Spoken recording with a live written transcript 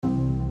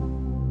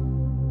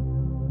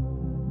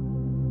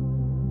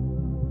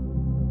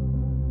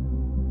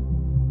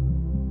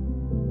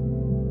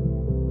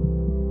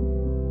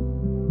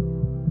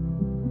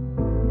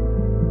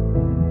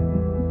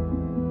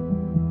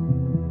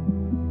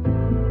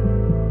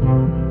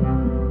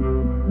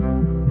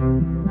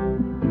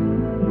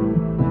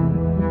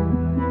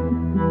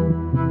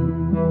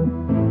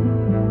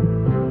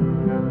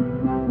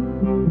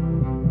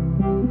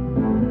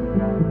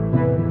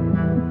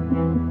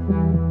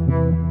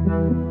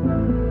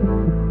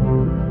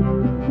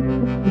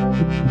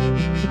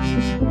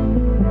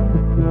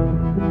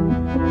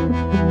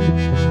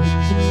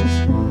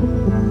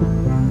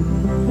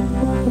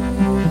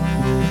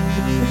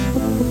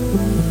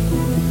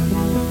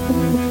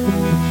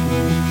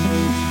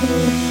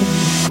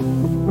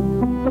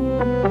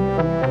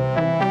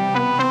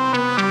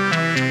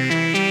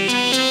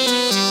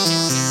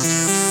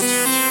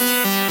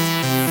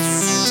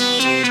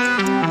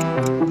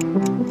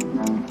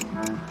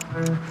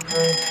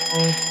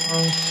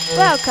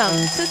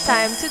Welcome to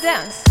Time to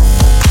Dance.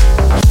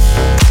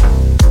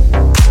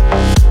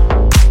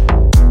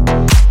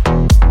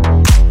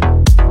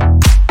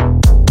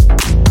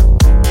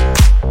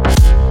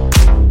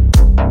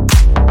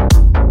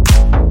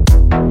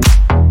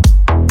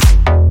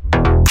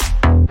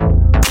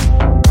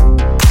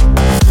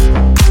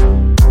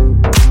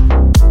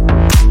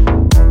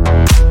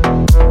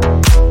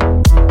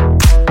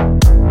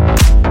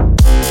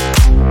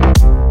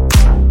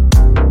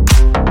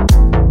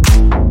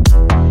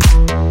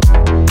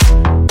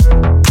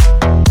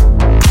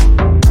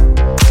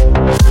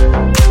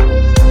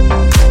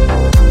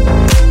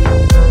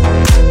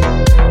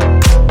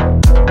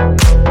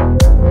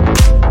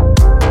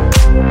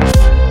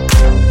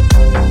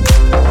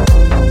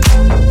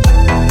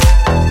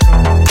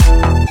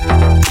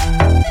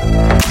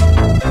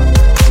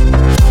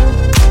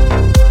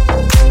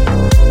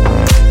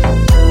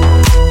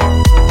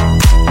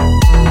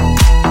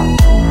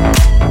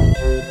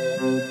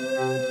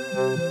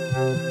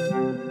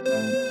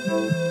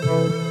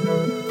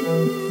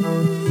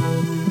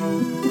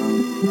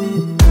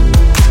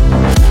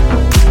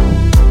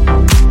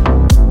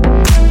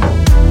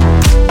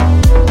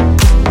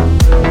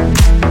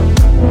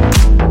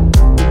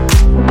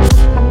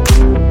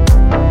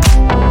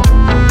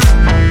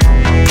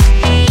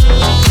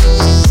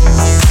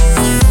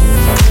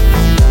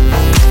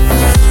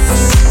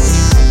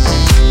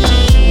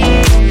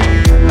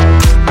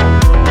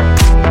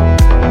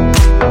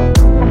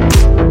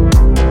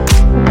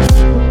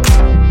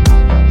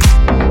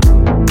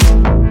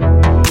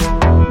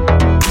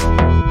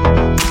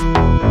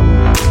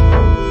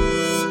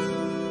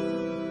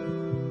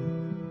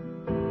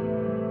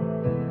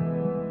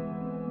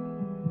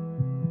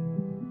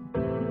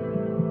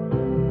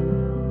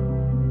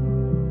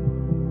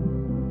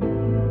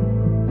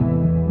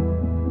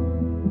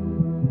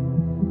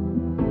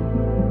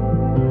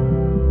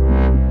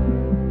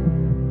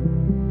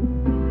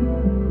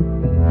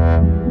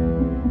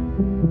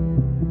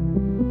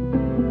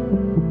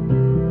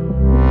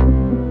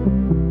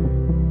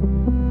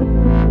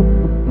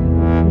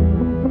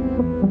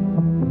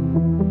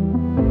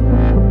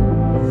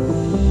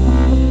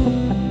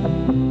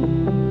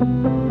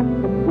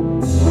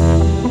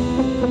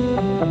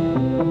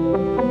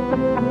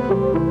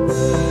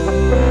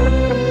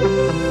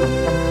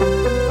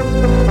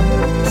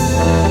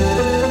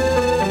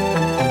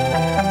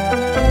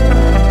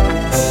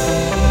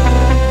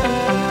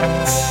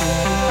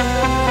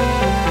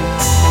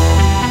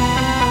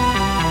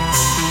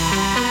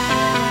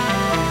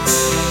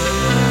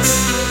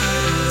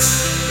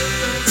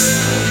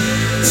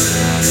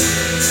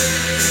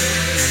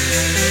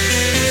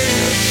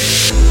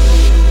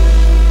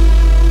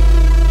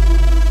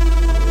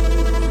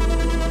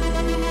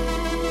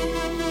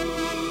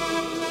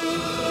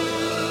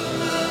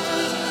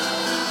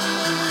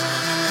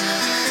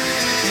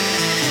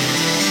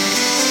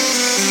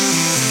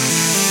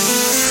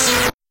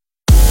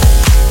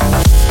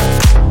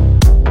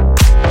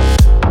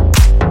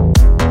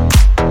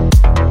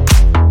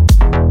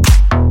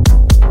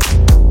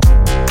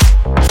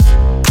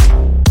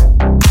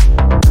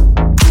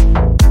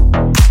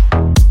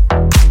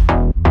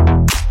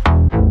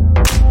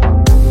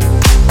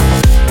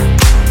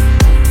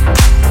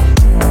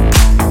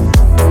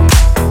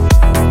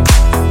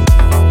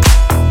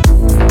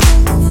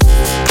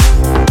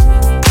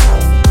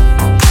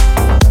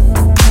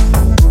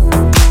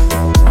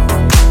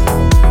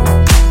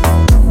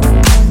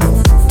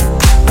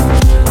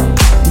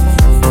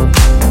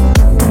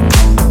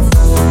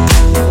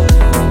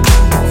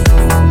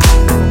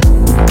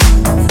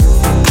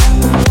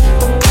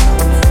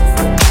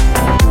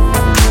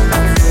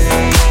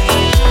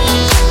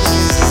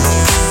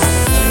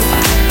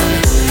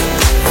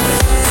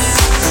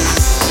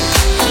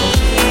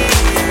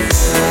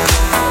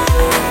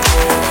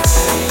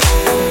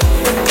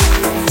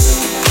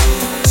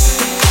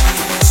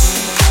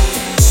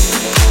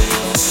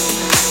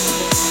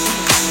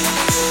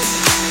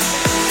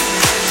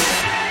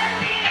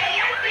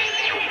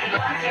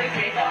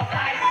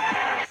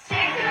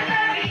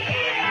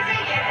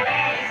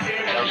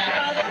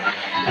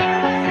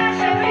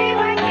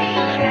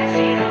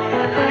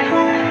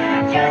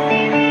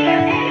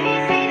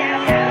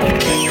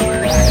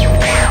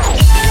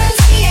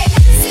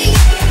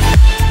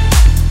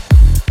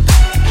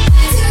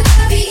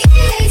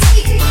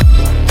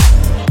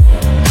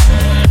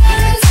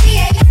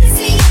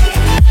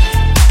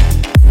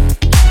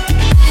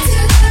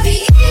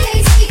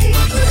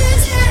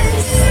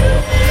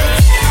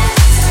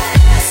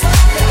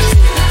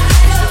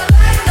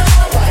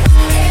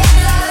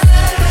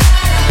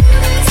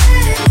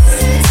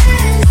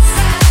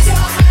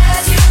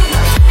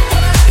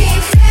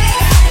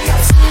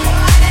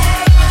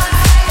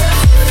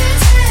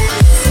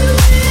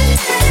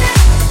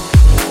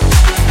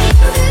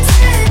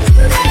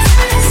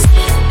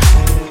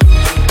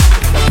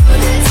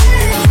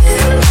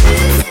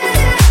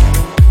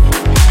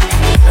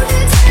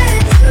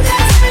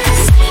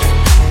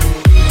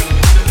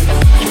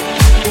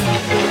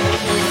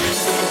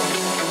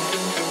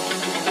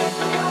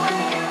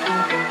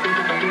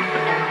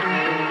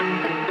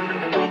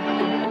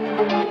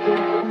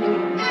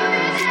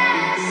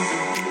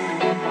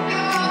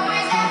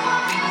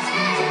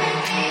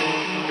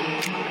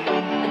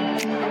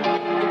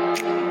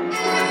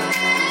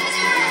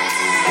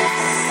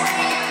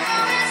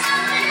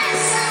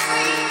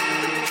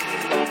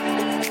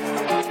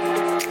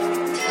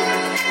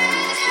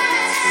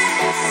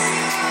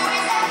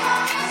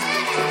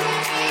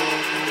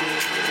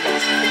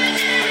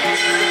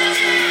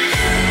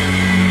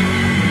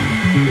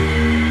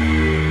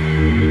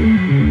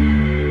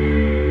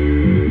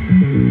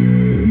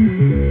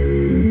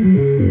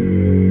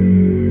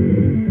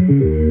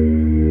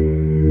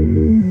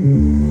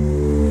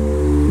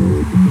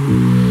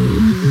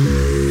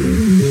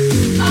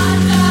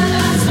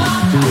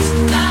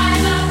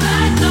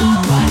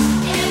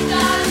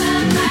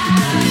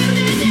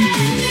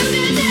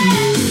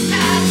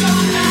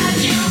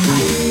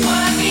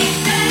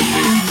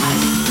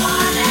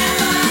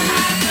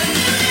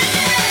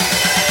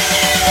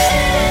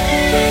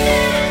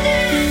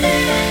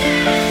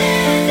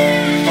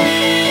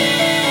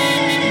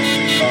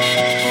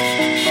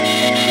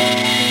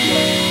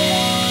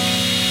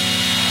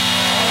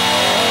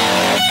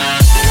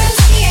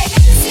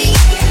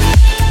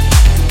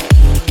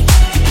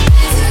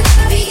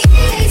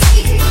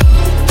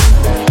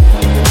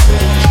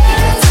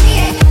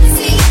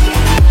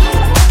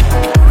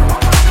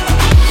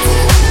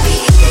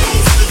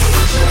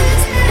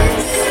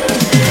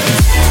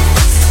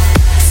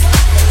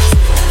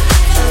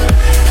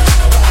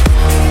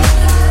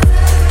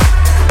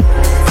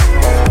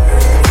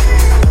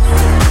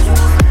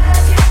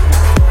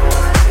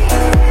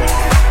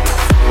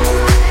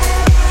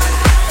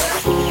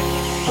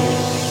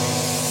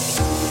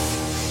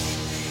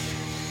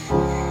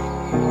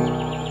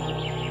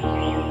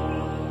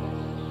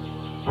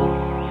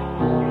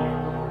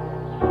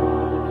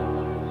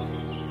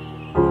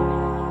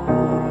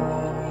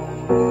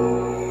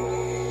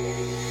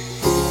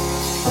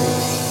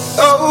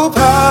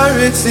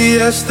 pirates,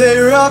 yes, they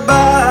robbed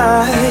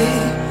by,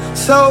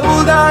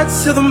 sold out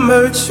to the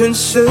merchant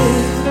ships.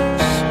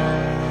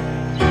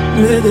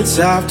 Minutes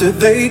after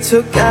they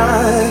took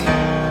I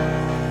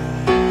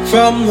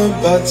from the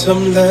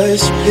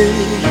bottomless pit.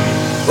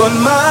 But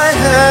my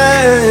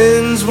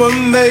hands were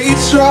made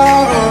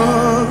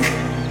strong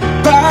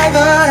by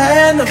the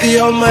hand of the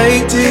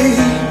Almighty.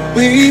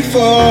 We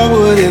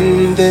forward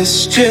in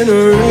this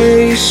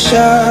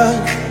generation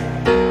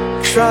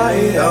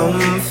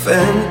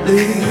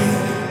triumphantly.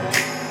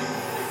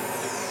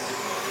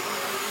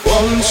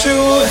 Won't you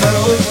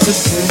help to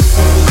sing?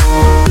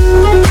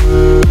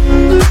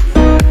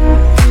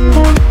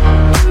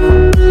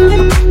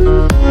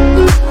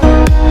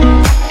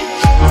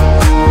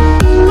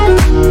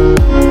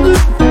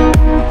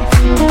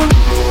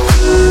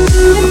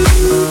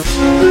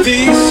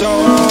 These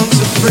songs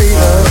of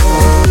freedom,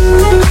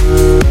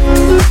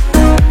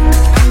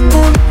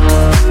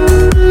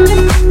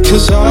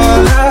 'cause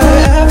all I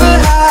ever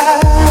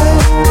had,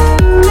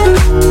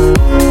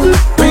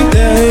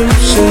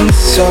 redemption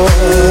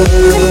songs.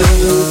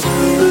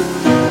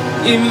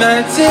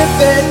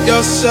 Emancipate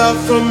yourself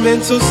from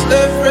mental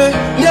slavery.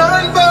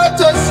 None but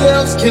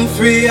ourselves can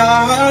free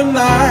our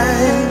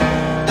mind.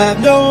 Have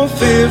no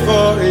fear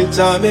for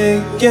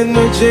atomic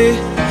energy,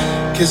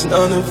 'cause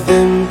none of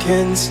them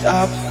can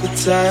stop the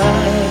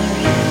time.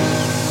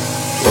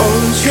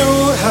 Won't you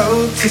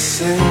help to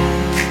sing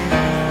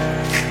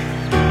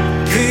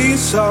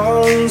these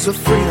songs of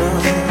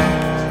freedom?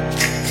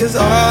 'Cause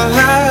all I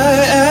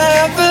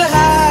ever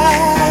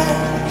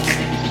had,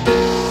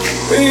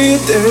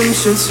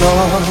 redemption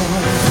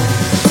songs.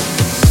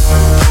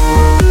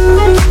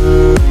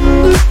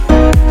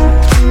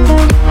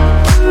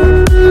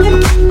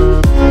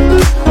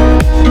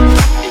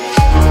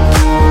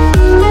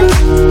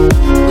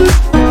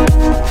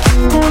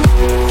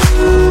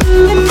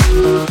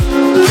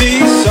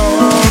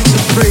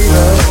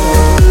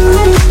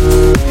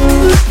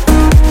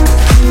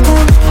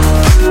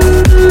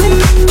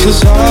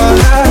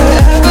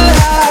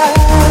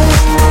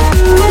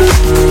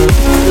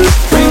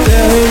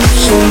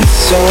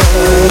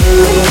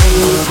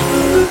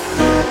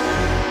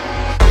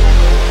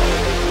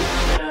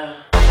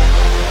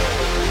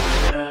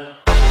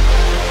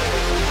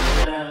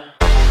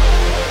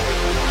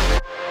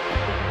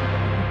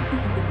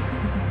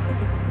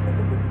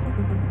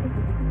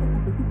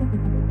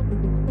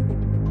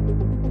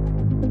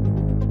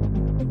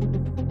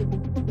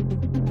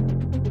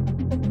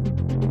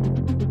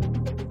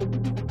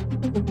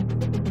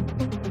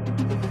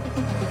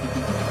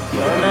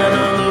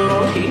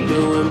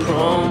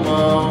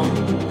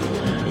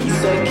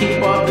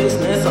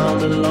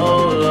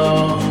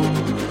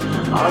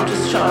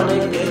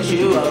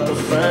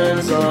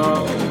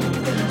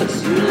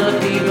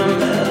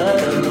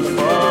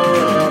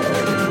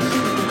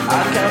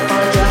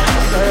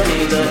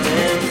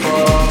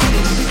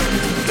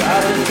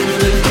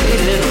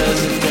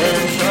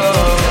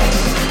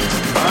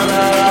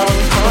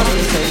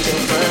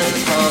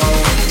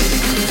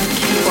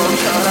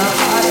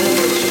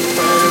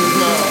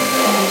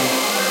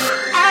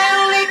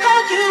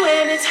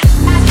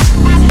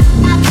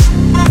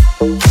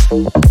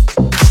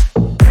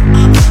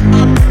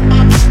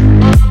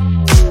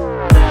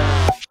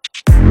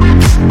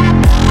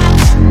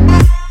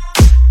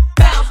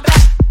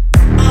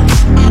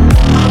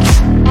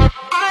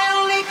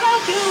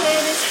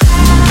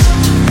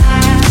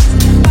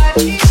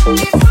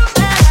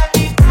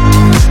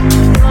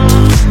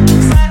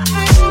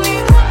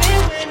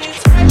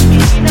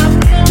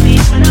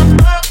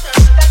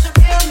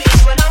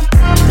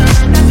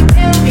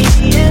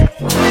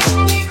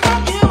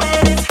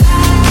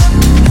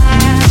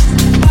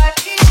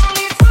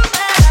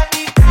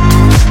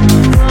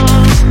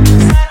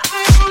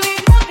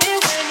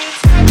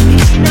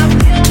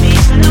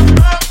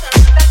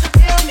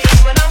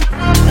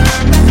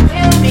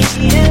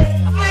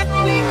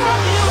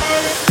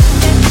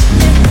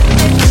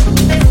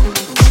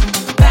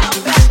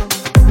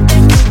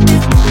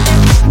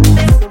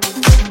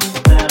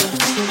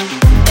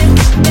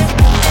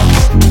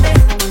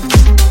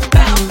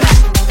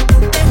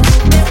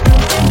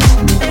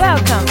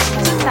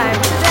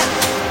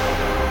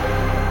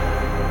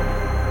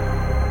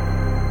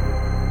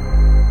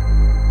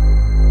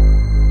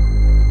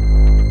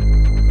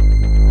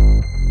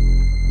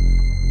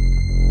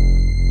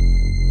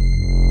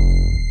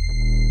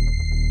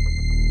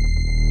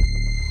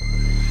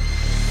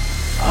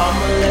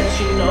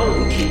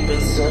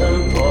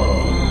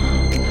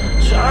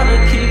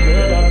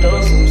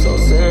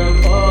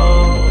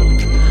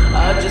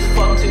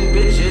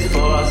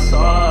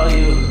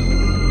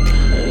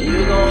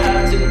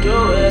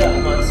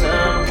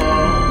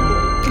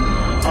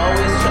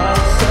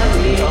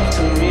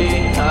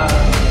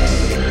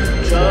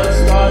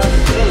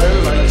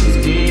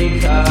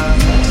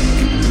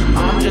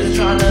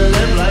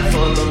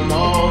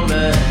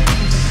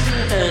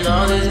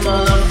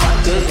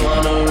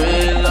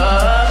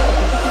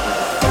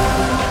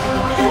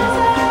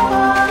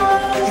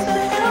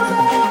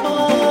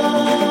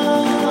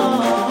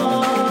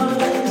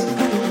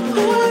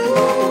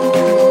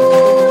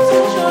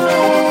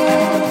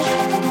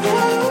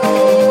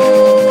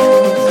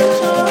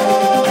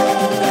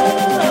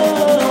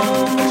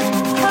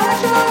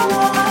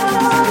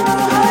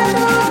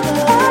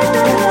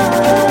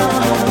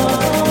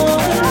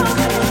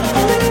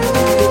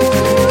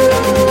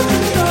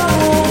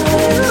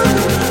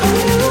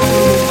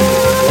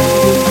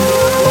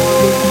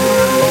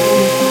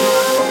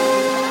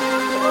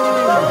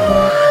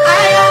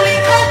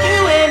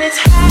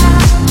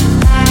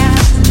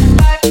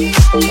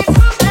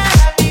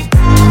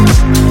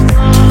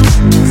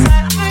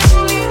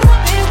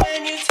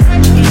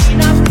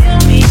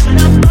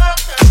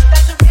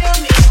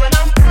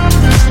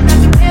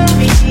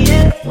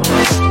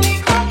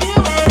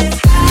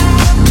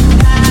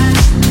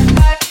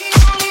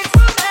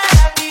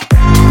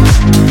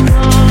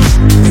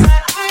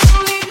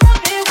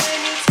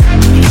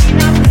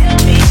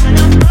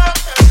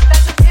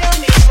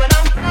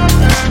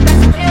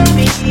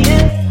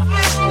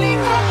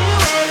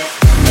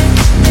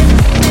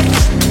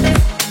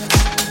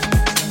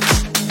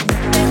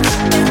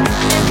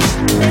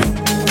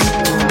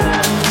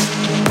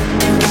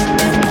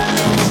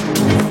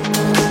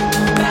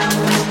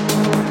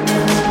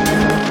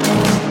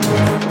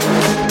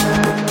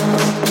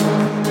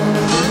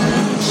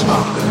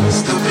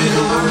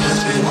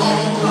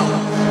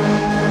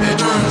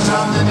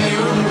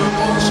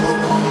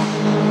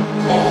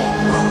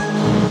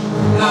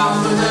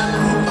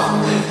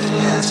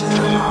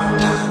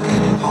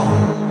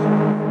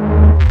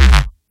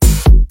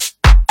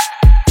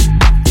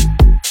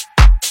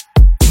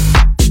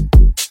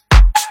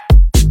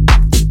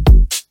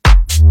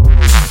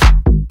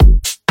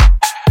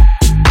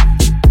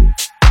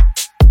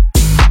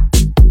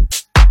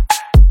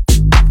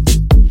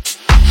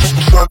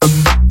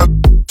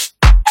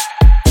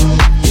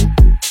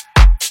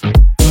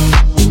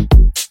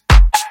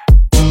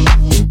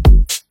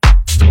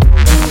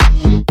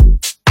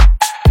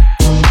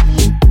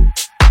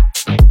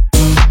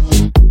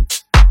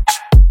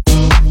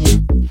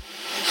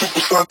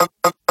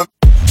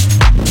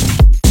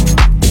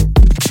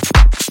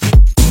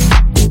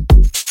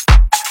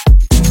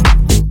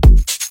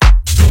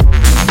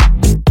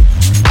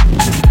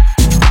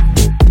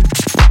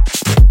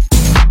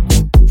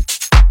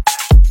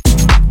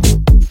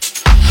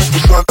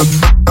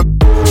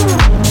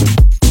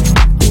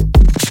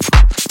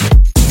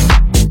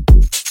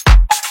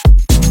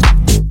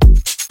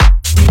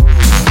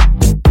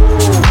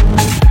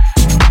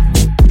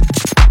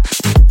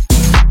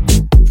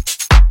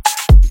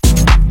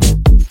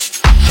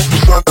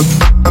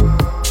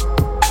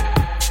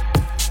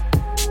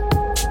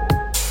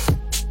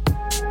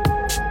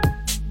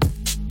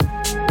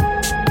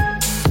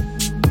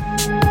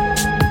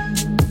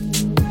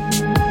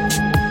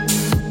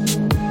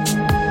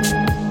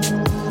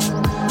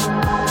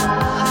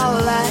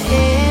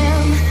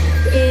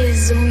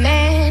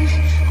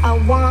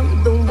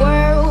 want the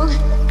world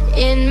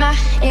in my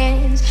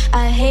hands.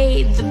 I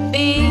hate the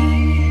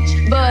beach,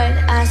 but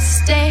I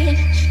stay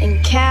in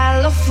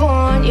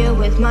California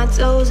with my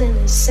toes in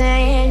the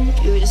sand.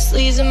 You're the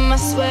sleeves in my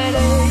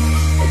sweater.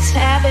 Let's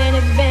have an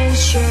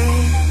adventure.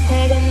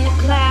 Head in the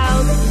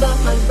clouds, but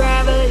my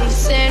gravity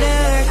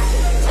center.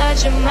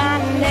 Touching my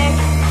neck,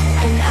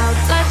 and I'll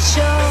touch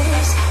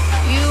yours.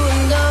 You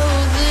and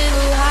those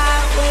little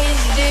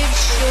high-waisted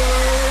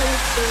shorts.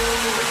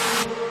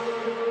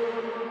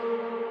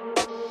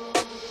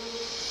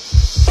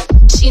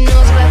 She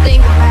knows what I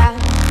think about,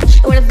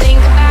 what I think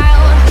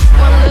about.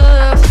 One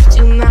love,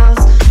 two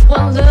mouths,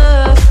 one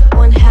love,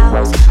 one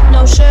house.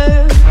 No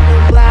shirt, no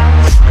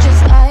blouse,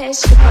 just eyes.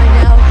 She'll find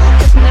out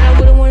nothing that I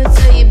wouldn't want to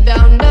tell you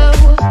about, no,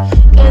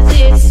 'cause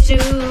it's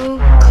too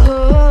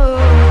cold.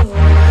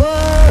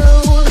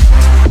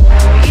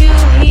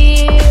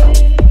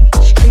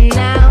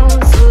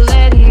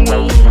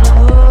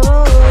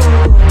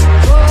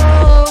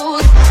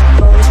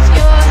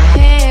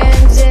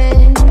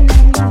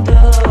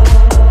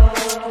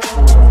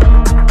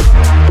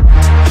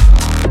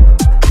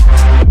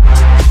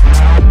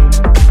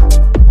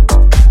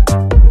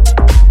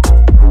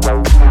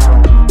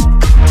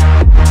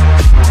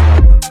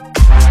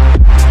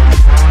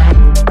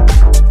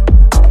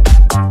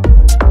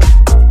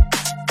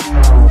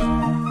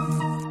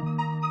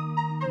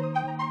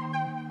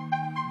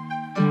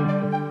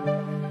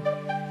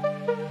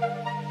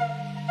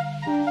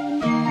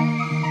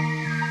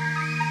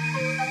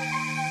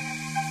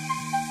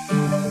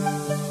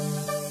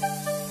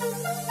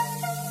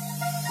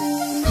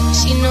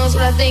 She knows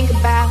what I think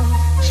about,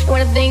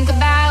 what I think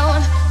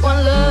about.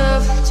 One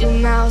love, two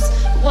mouths,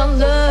 one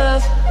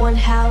love, one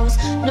house.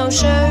 No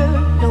shirt,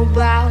 no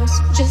blouse,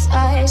 just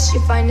eyes.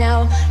 She'll find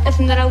out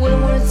nothing that I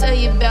wouldn't want to tell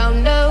you about,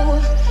 no,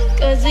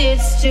 'cause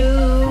it's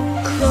too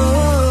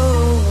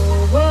cold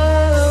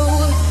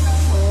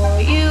for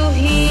you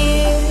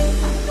here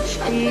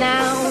and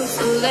now.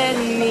 So let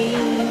me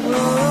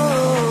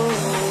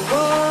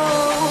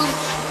hold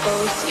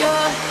both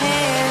your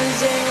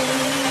hands in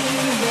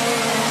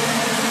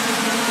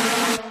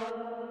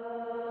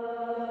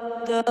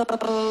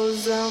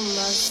those are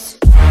my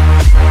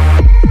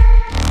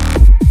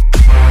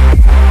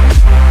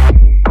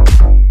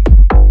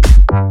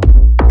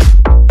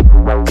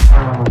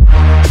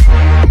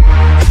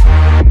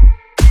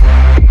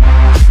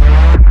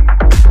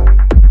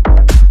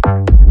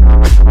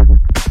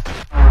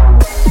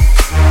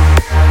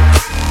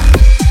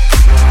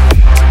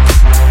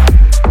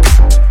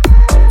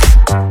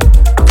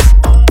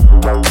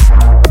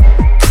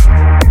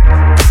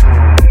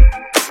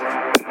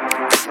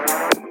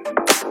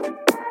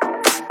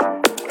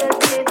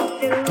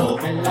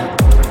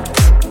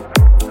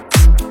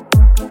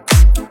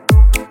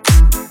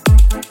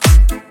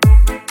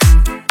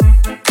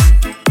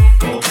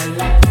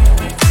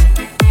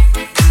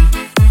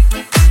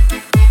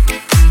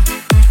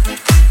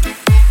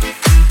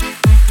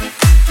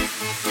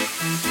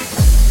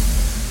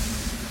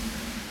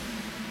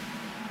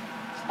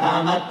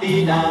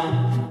Stamattina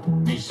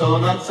mi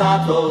sono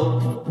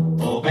alzato,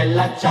 oh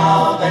bella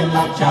ciao,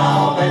 bella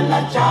ciao,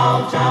 bella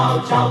ciao,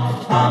 ciao,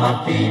 ciao.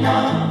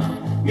 Stamattina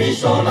mi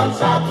sono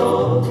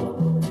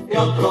alzato e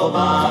ho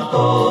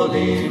trovato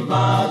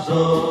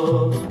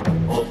l'invaso.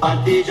 Oh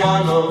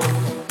partigiano,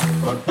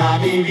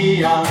 portami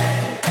via,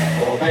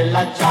 oh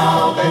bella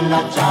ciao,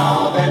 bella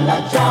ciao,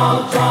 bella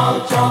ciao,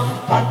 ciao, ciao.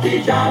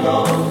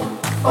 Partigiano,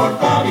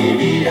 portami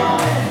via,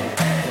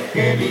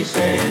 che mi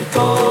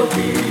sento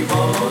di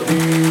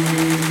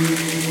morire.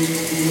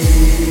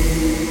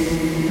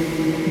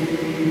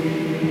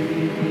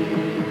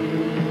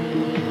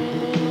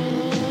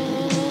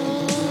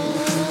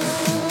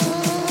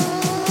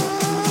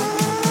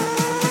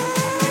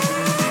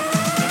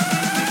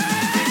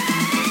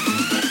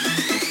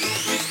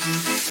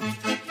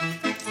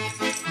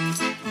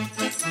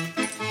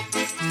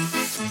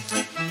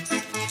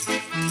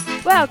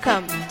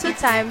 Welcome to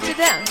Time to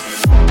Dance.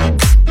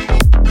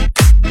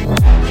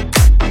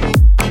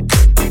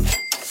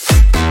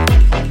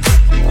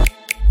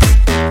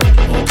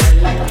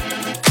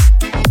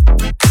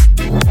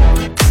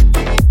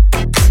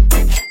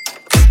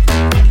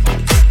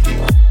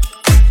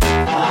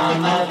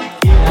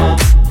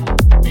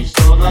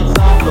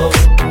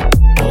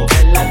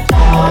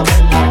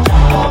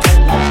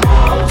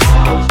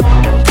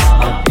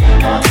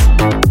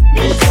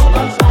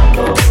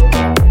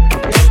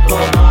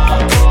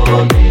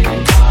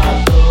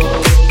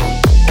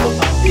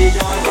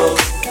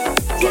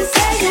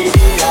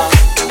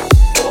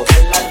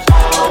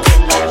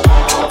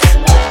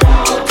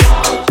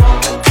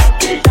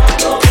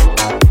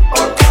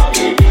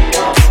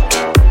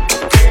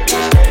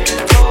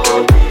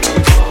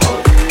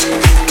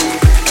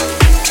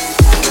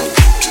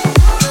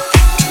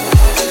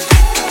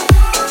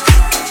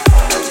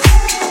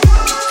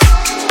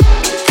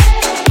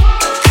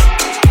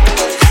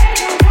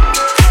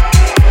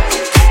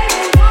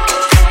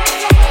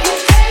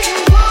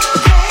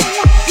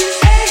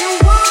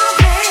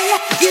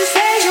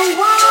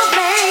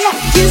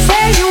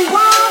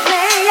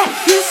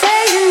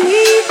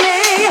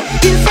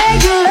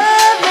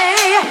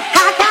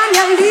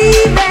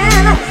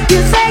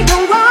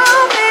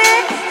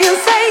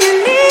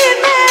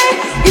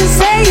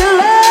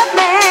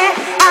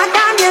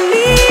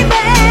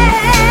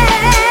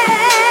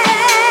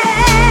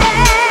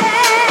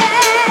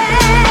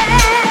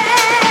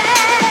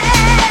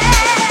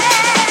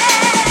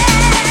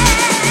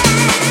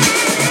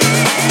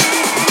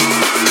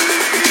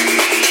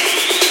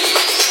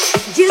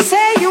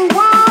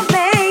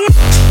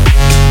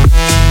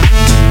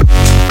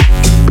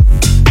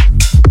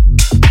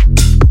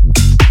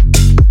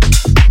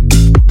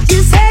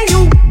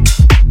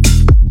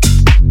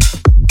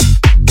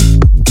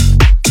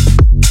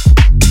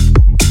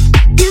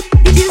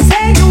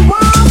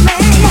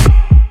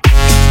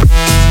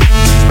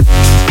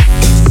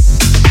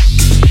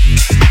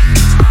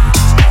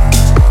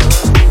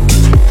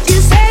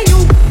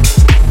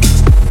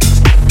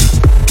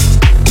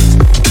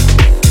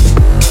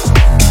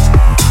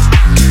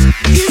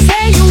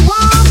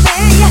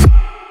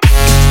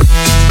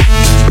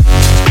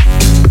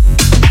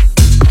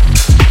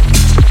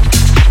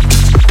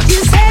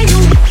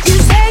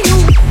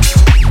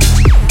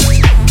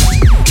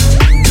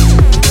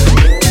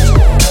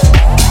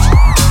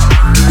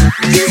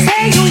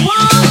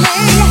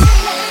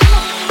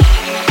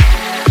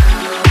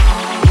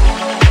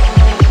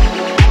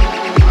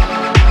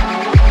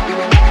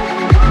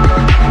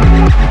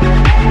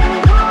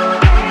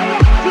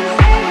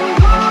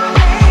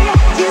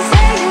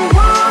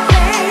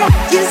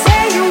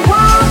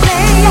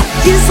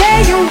 You say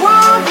you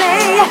want me,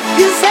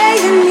 you say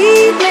you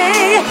need me,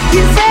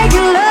 you say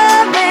you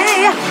love me.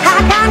 How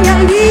come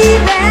you're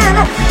leaving?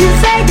 You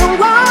say you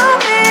want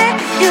me,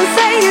 you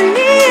say you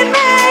need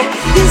me,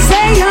 you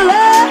say you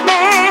love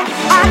me.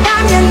 How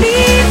come you're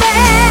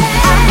leaving?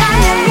 How come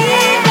you're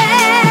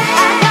leaving?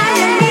 How come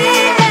you're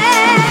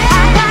leaving?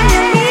 How come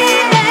you're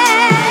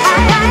leaving? How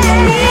come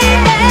you're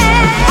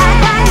leaving? How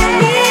come you're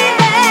leaving?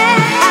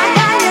 How come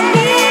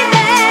you're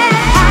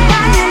leaving? How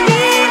come you're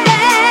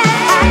leaving?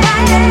 How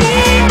come you're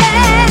leaving?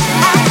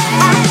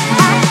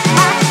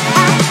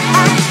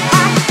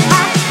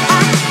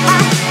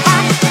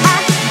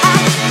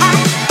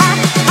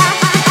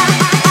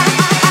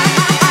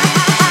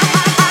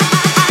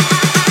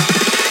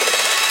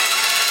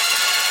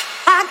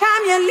 How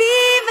come you're leaving?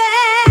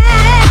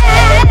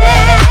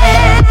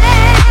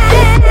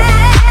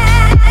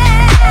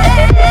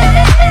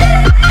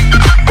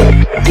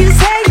 You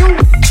say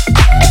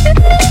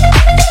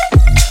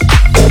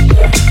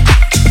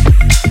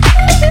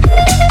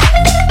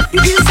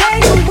you say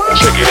you want.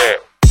 Check it out.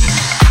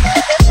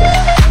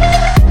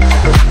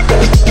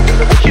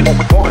 You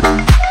want.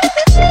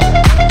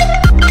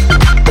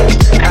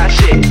 Hot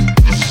shit.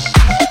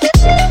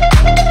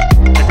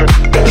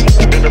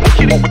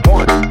 You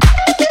want.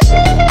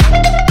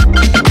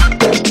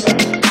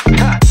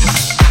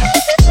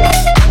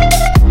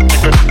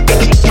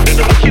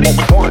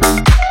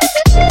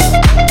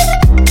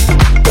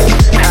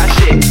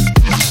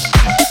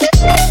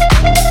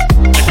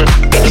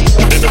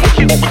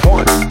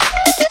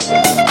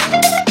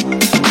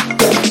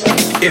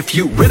 If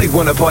you really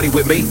wanna party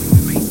with me,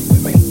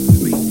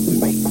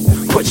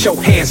 put your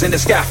hands in the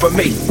sky for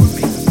me.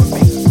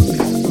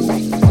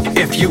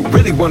 If you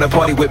really wanna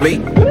party with me,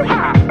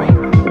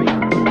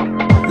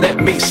 let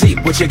me see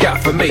what you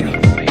got for me.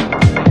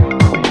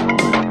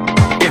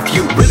 If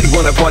you really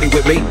wanna party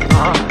with me,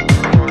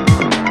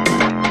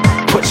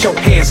 put your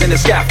hands in the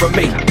sky for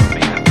me.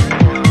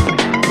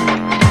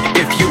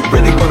 If you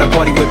really wanna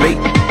party with me,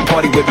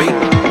 party with me,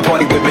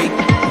 party with me,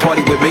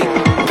 party with me,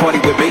 party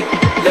with me,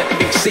 let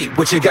me see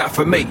what you got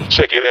for me.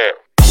 Check it out.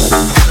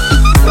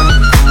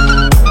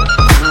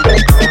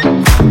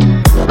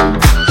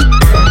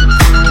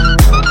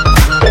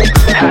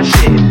 Hot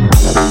shit.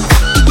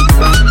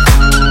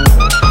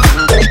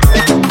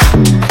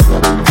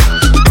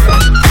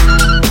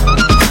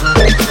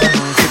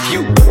 If you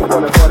really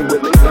wanna party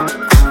with me,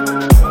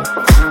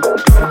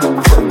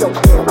 put your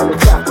hands in the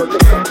sky for me.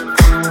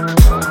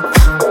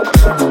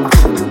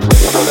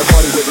 Wanna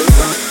party with me?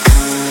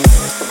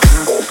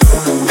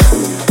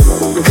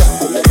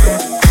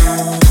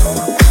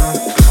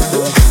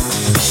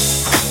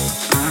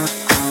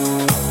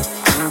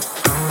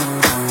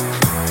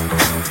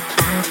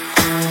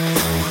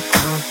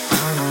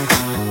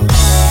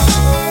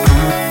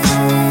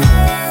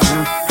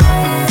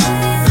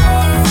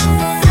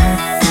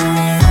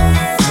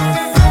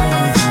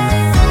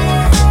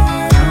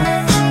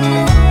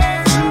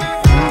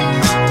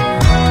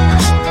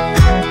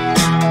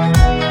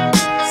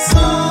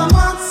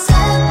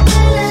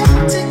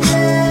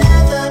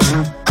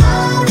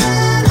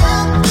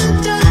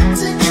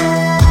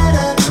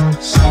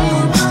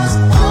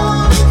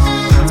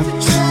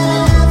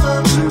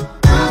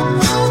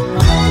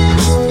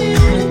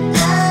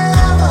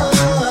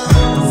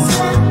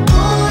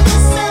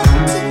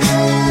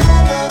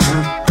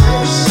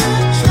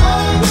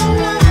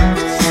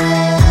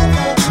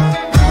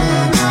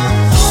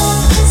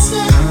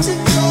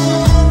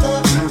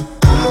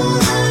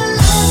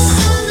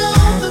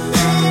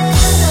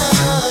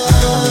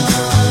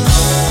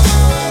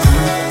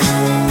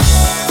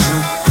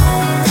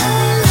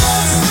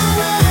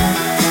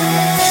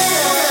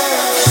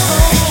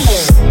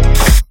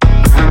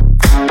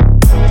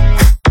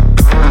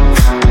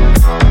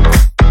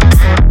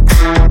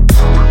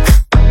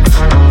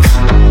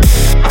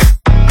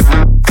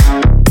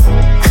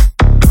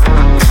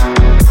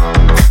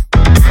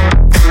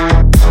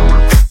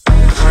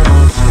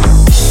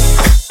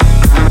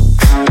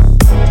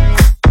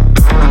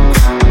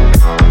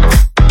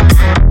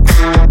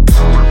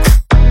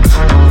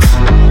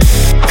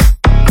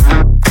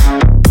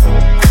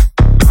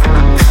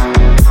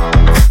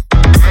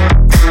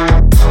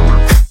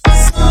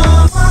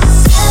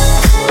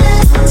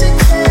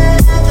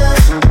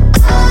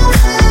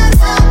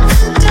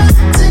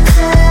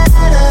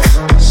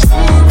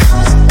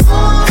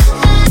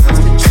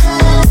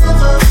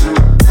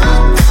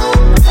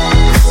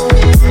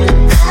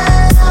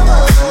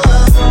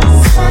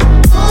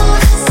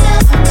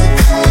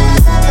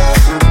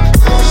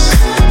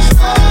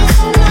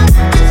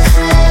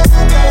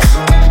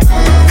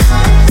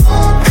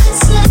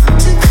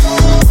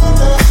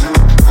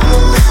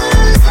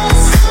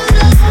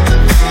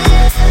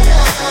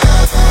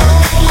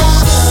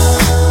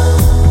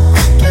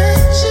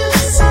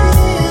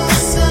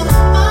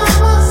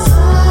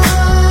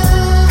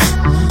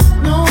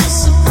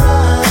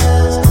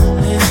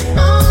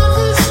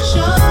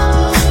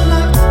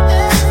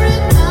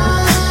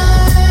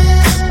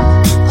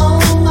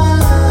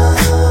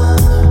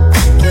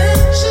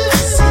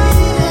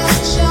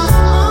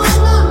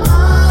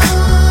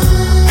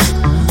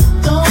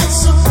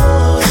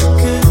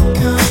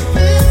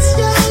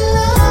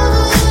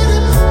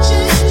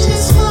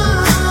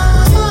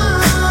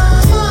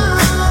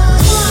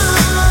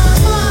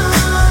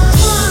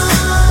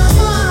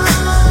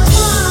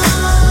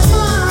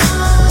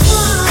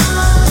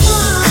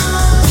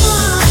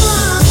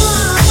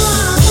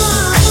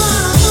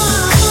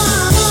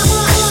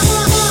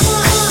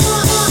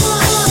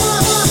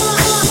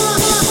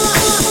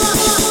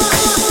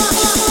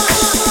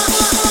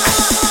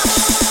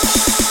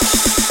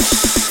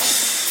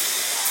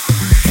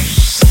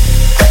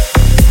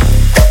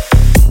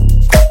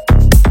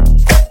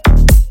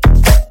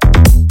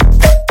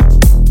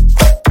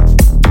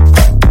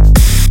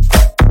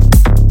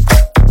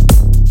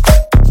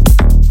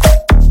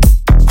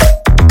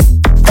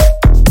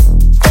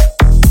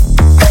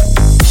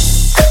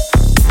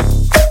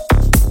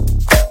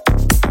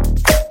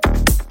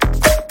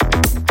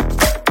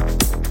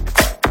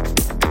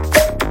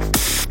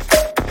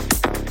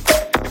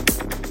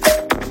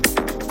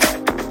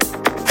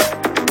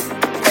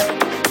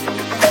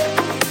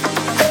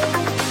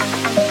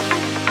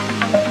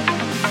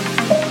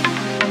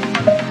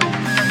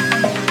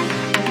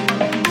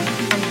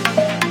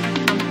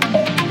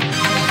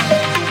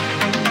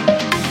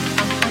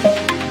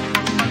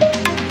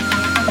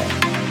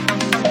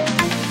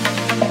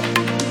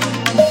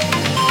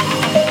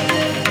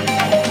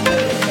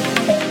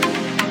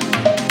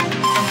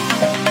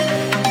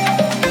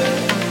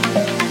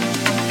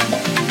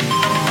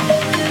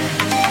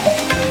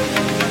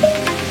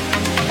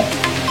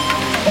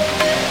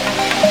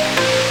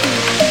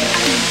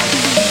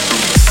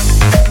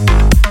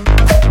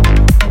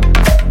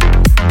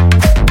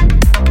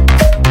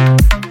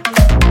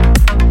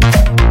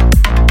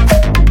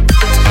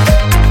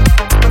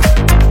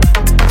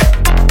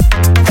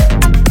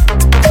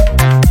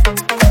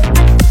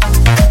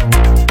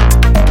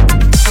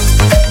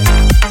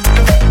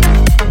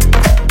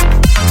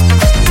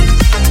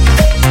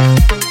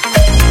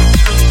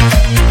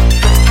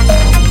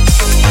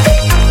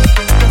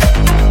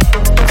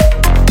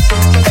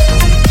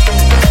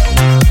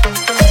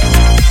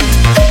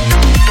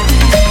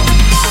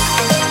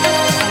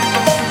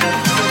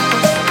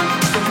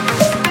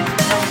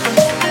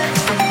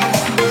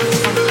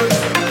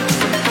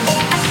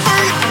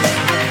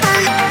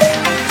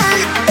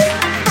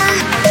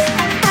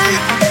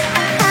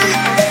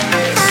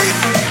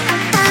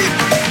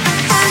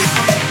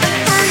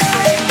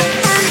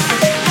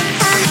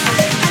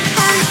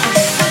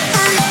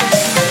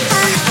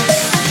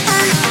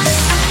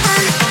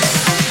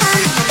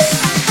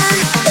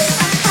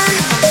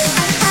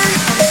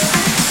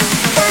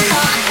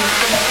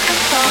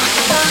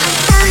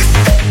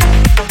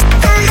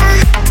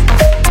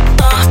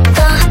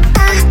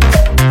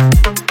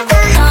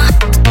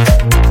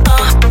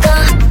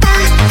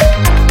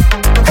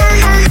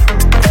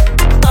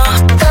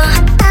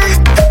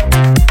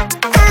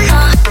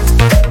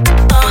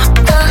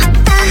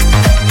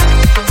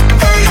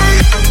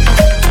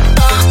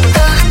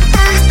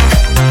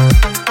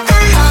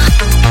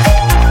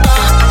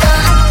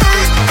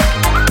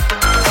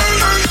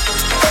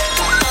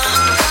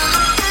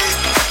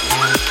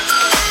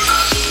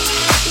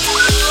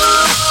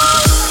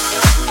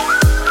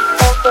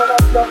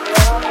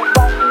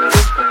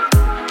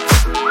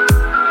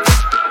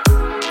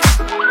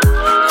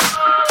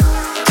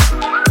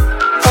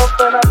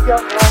 Open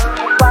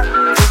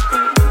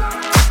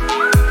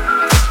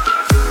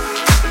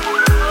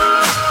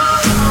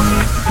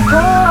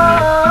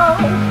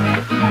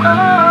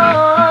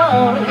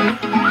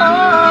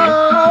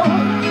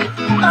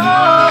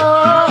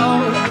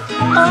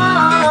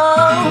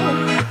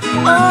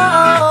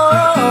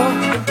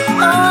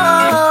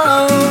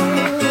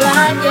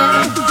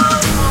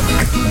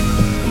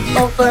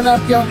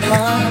up your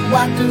heart,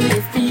 what do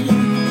you feel?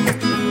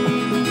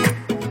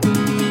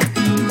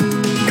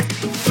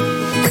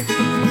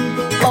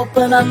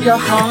 Open up your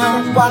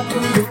heart, what do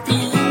you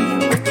feel?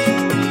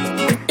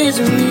 Is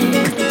it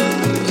real?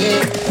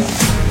 Yeah.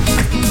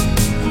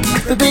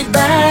 The Big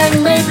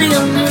Bang may be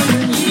a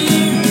million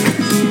years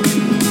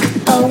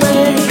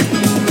away,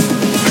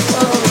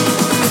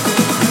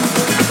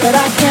 but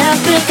I can't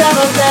think of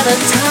a better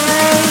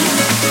time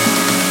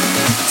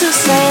to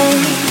say,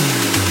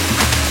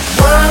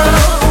 world,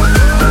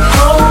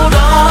 hold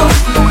on.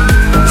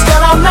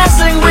 Instead of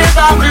messing with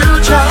our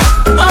future,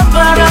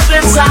 open up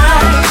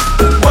inside.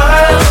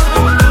 World,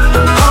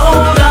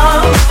 hold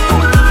on.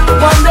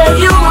 One day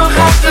you will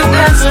have to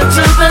answer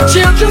to the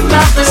children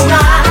of the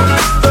sky.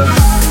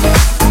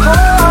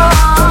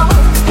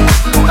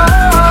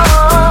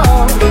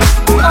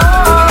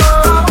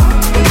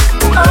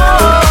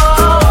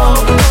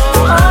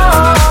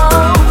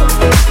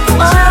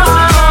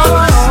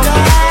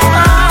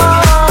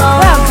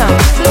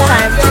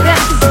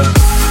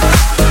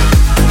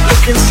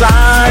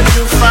 Inside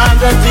you find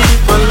a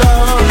deeper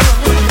love.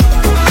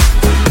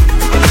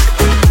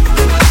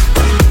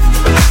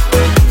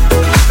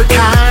 The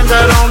kind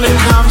that only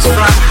comes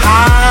from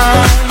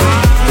high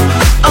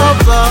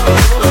above.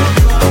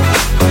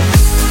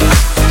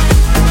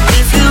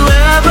 If you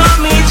ever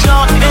meet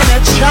your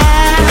inner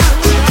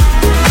child,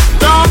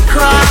 don't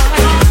cry,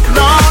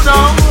 no,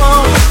 no.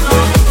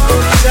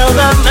 Tell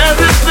them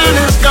everything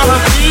is gonna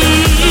be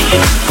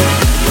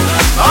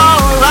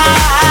alright.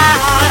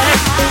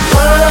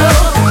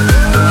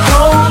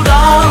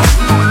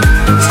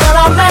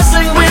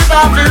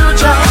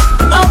 Future,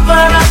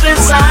 open up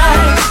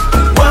inside.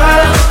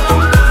 World,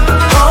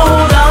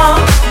 hold on.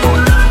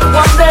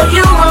 One day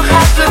you will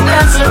have to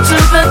answer to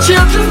the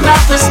children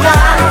of the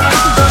sky.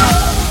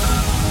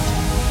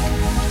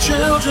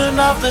 Children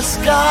of the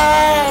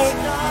sky.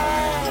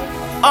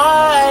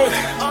 Alright.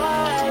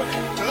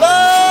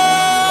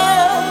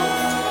 Love,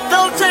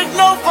 don't take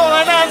no for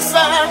an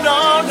answer,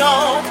 no,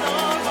 no.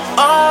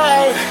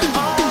 Alright.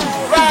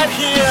 Right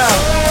here,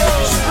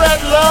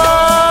 spread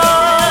love.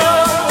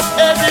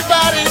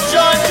 Everybody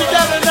join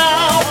together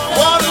now.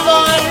 One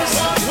voice,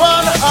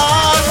 one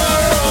heart,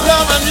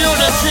 love and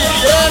unity.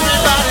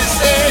 Everybody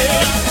say,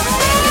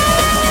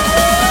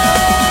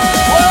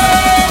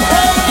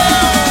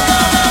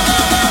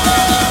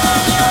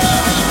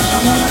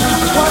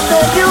 one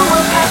day you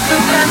will have to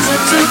answer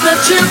to the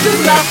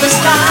children of the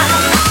sky.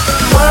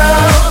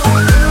 World,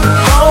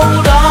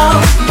 hold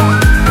on.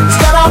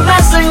 Instead of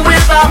messing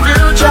with our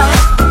future,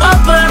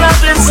 open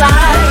up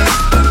inside.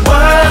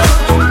 World,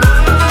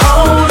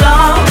 hold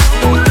on.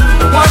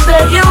 One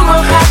day you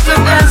will have to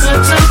answer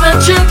to the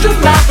children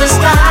of the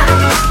sky.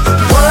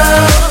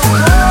 World,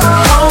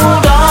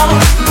 hold on.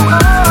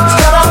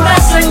 Instead of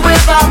messing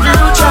with our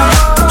future,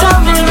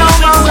 jumping on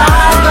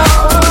inside.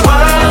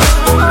 World,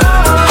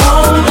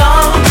 hold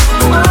on.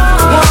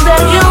 One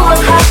day you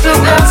will have to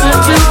answer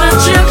to the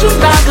children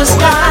of the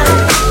sky.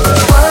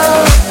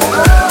 World,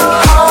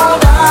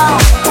 hold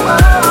on.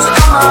 So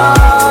come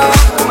on.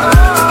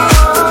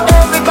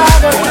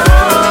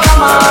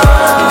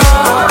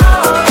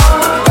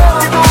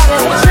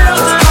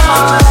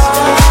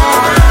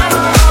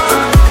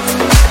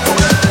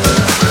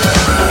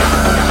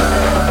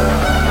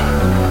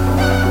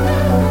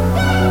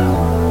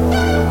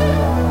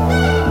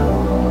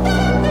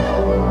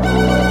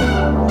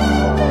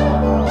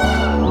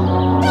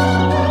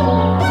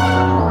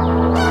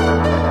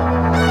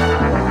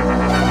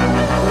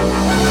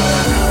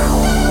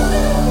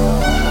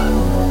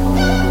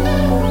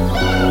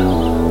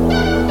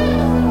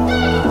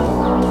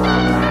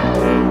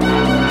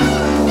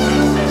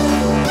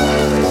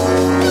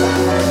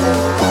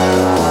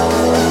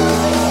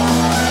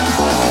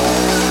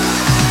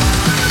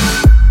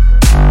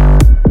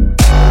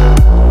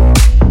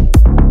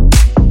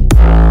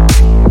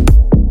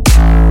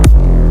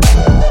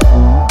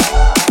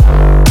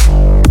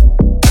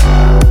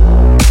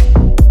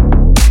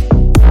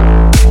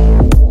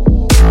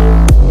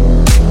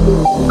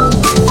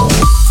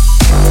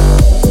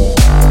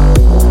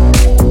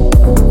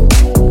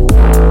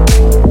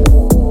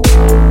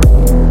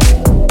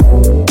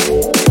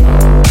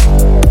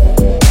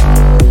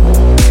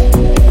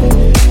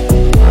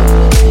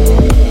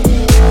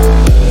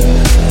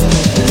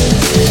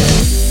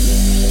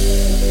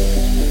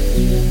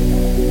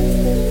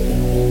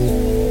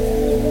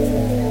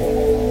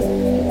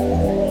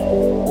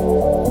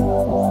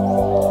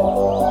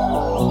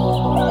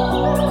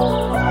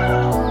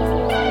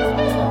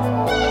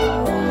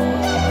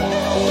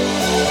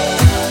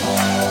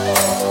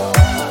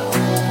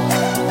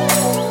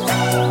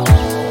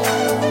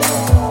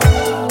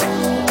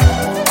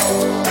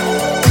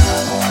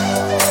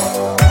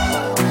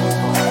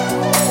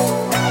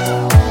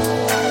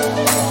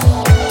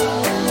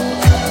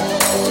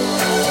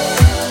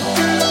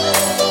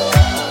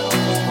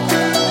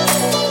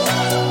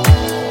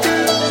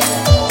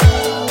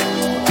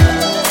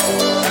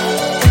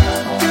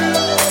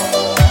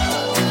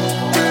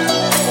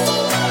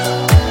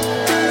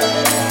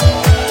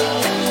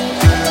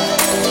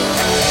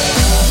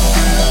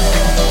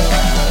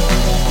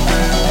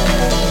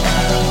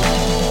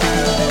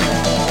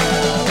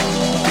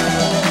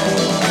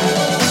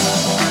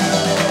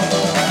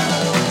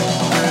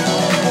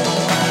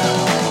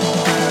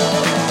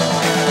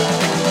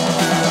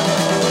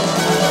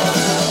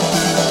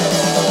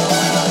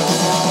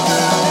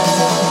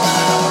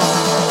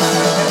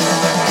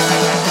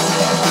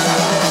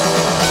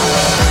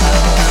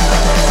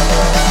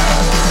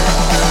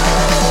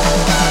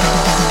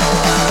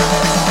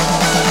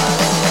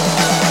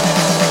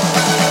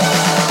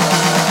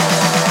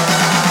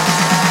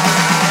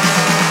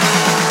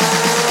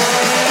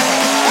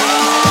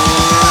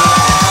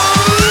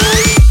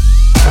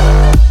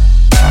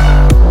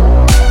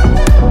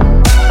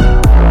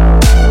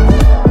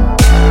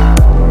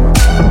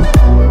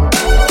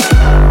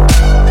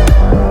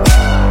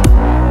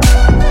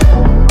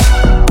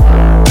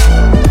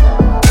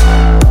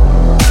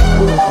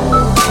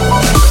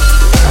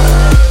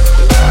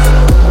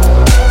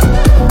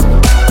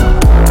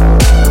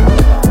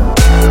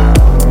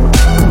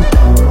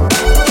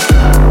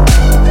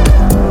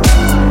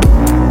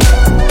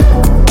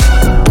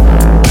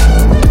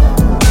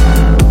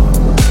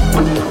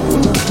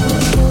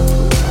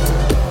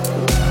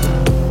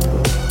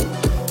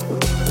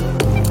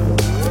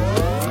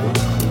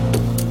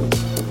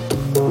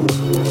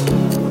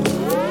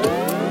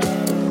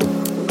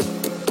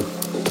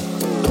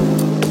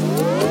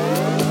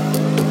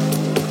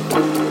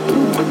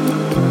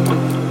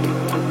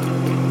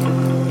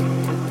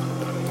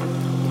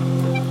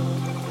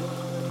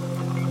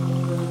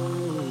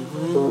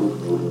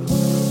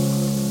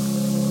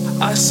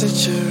 I sit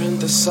here in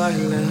the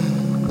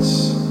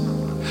silence.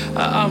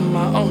 I'm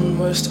my own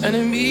worst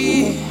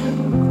enemy.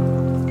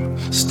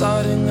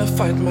 Starting a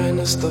fight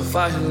minus the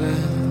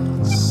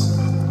violence.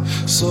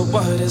 So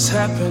what is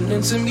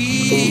happening to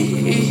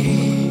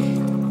me?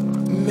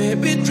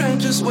 Maybe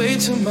drank just way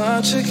too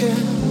much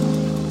again.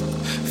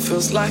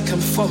 Feels like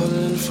I'm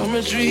falling from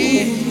a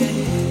dream.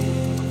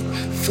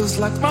 Feels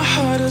like my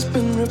heart has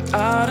been ripped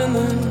out and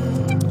then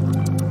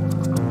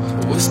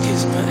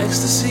whiskey's my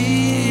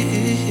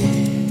ecstasy.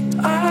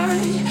 I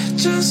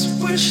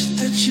just wish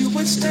that you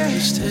would stay.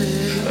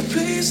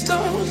 Please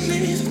don't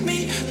leave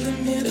me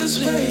this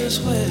way.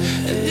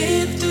 And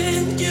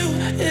needing you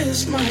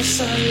is my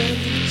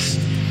silence.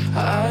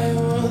 I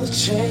will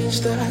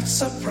change,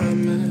 that's a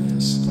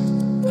promise.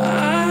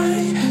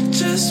 I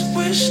just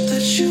wish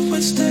that you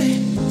would stay.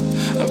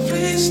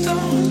 Please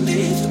don't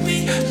leave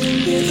me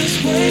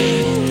this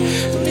way.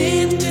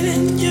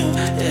 Needing you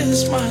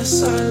is my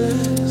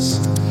silence.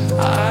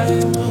 I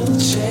will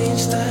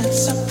change,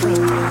 that's a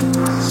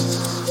promise.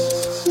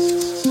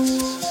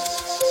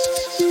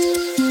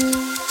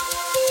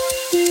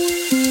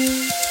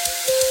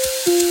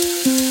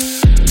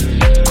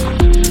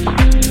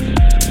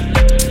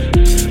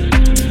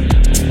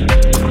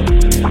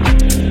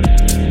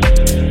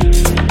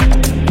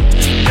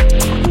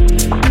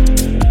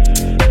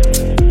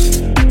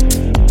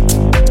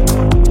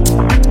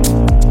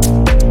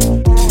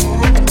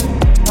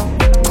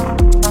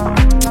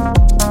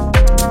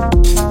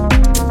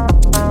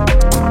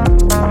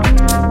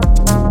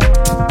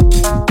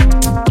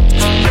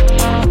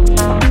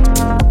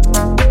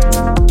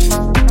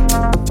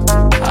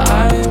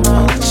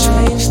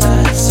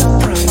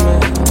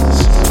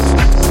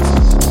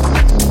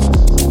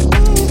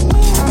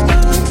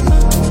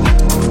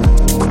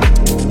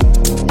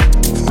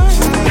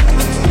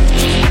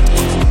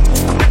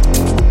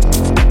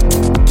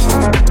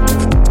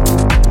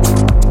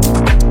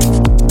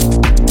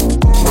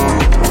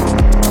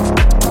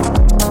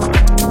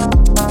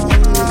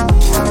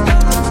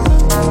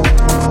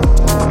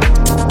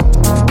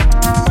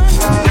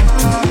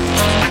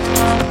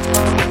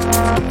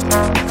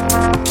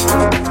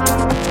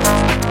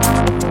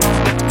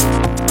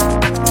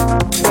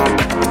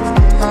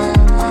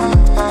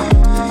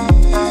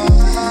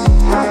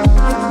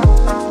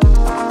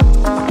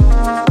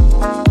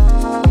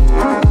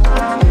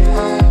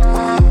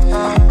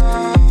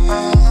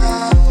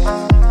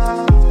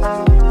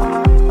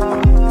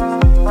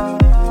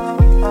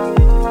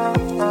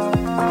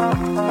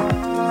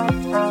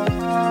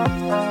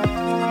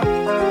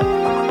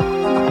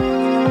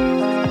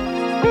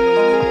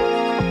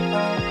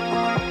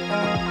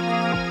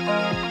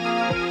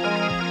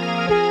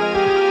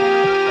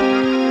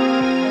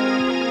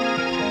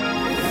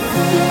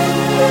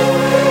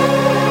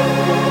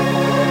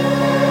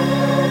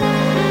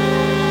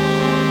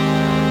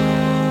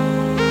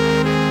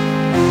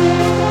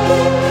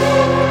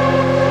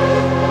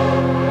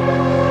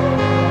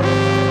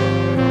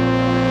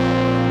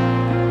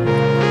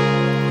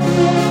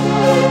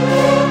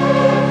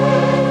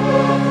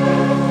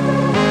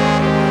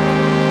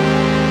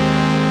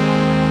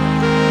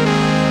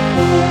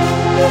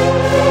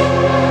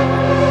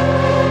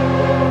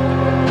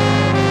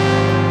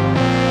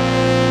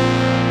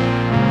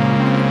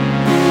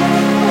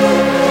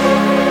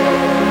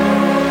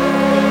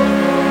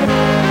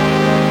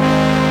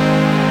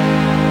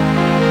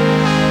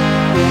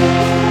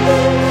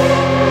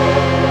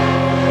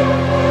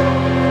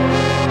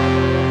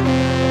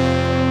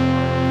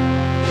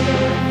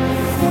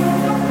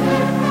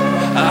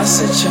 I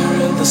sit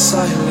here in the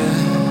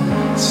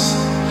silence.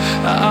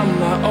 I'm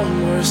my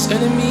own worst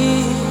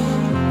enemy.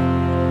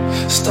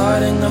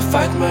 Starting a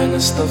fight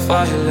minus the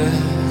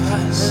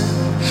violence.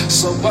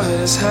 So what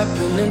is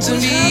happening to me?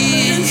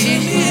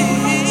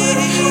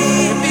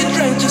 Maybe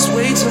drank just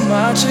way too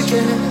much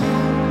again.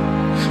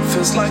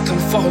 Feels like I'm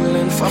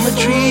falling from a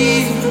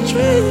dream.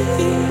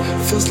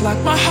 Feels like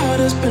my heart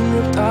has been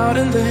ripped out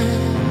and then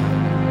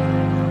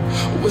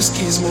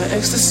whiskey's my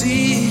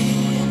ecstasy.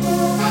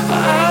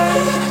 I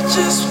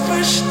just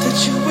wish that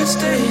you would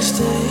stay.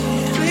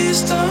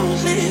 Please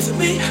don't leave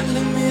me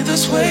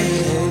this way.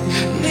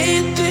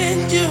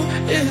 Needing you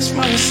is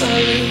my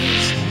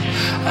silence.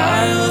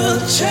 I will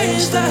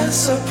change,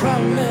 that's a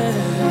promise.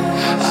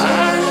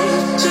 I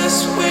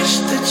just wish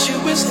that you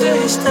would stay.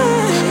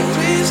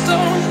 Please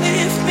don't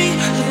leave me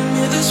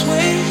this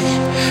way.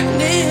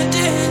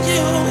 Needing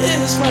you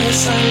is my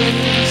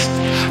silence.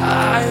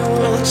 I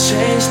will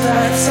change,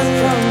 that's a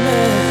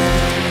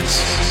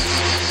promise.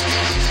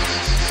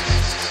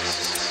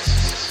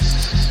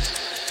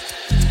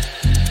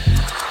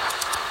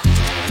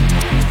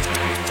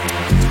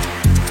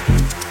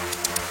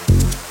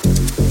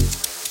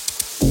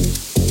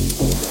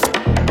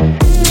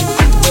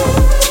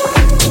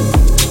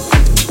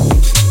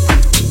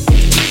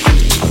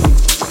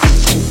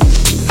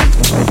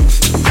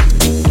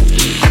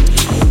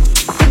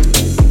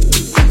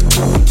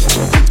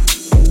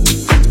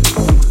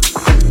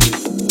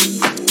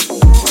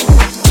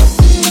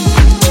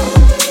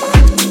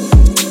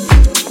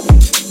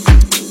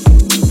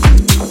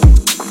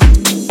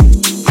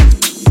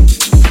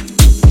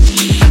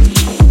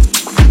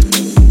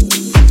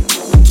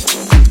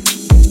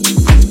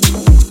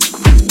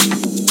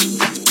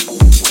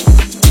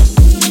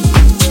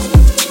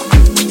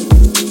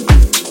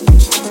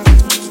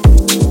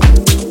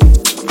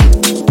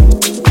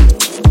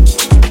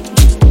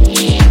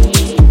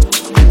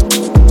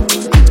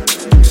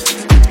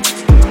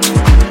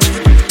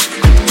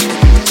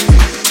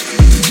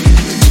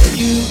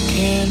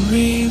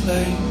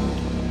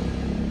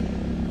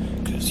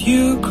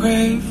 you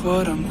crave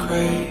what I'm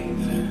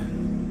craving.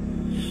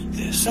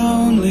 There's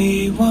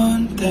only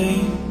one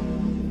thing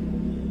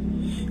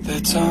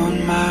that's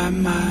on my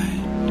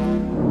mind.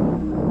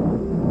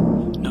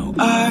 No,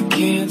 I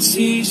can't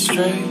see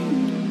straight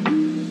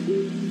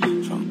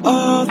from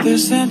all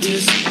this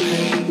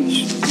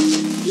anticipation.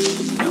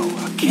 No,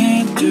 I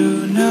can't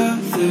do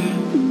nothing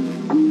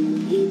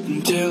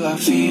until I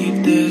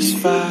feed this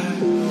fire.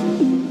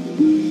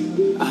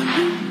 I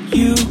know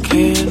you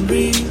can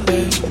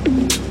relate,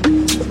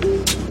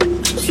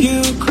 'cause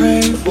you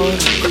crave what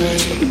I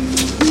crave.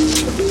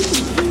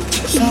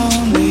 There's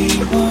only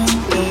one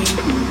thing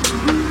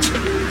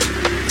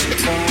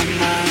that's on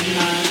my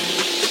mind.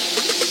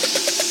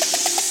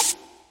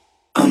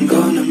 I'm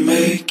gonna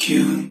make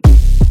you.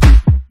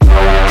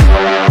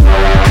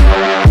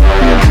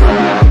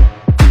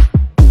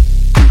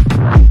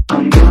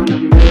 I'm gonna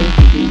make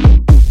you.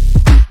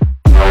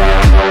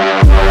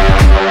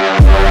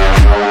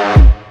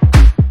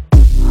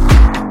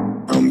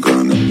 I'm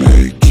gonna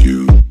make you.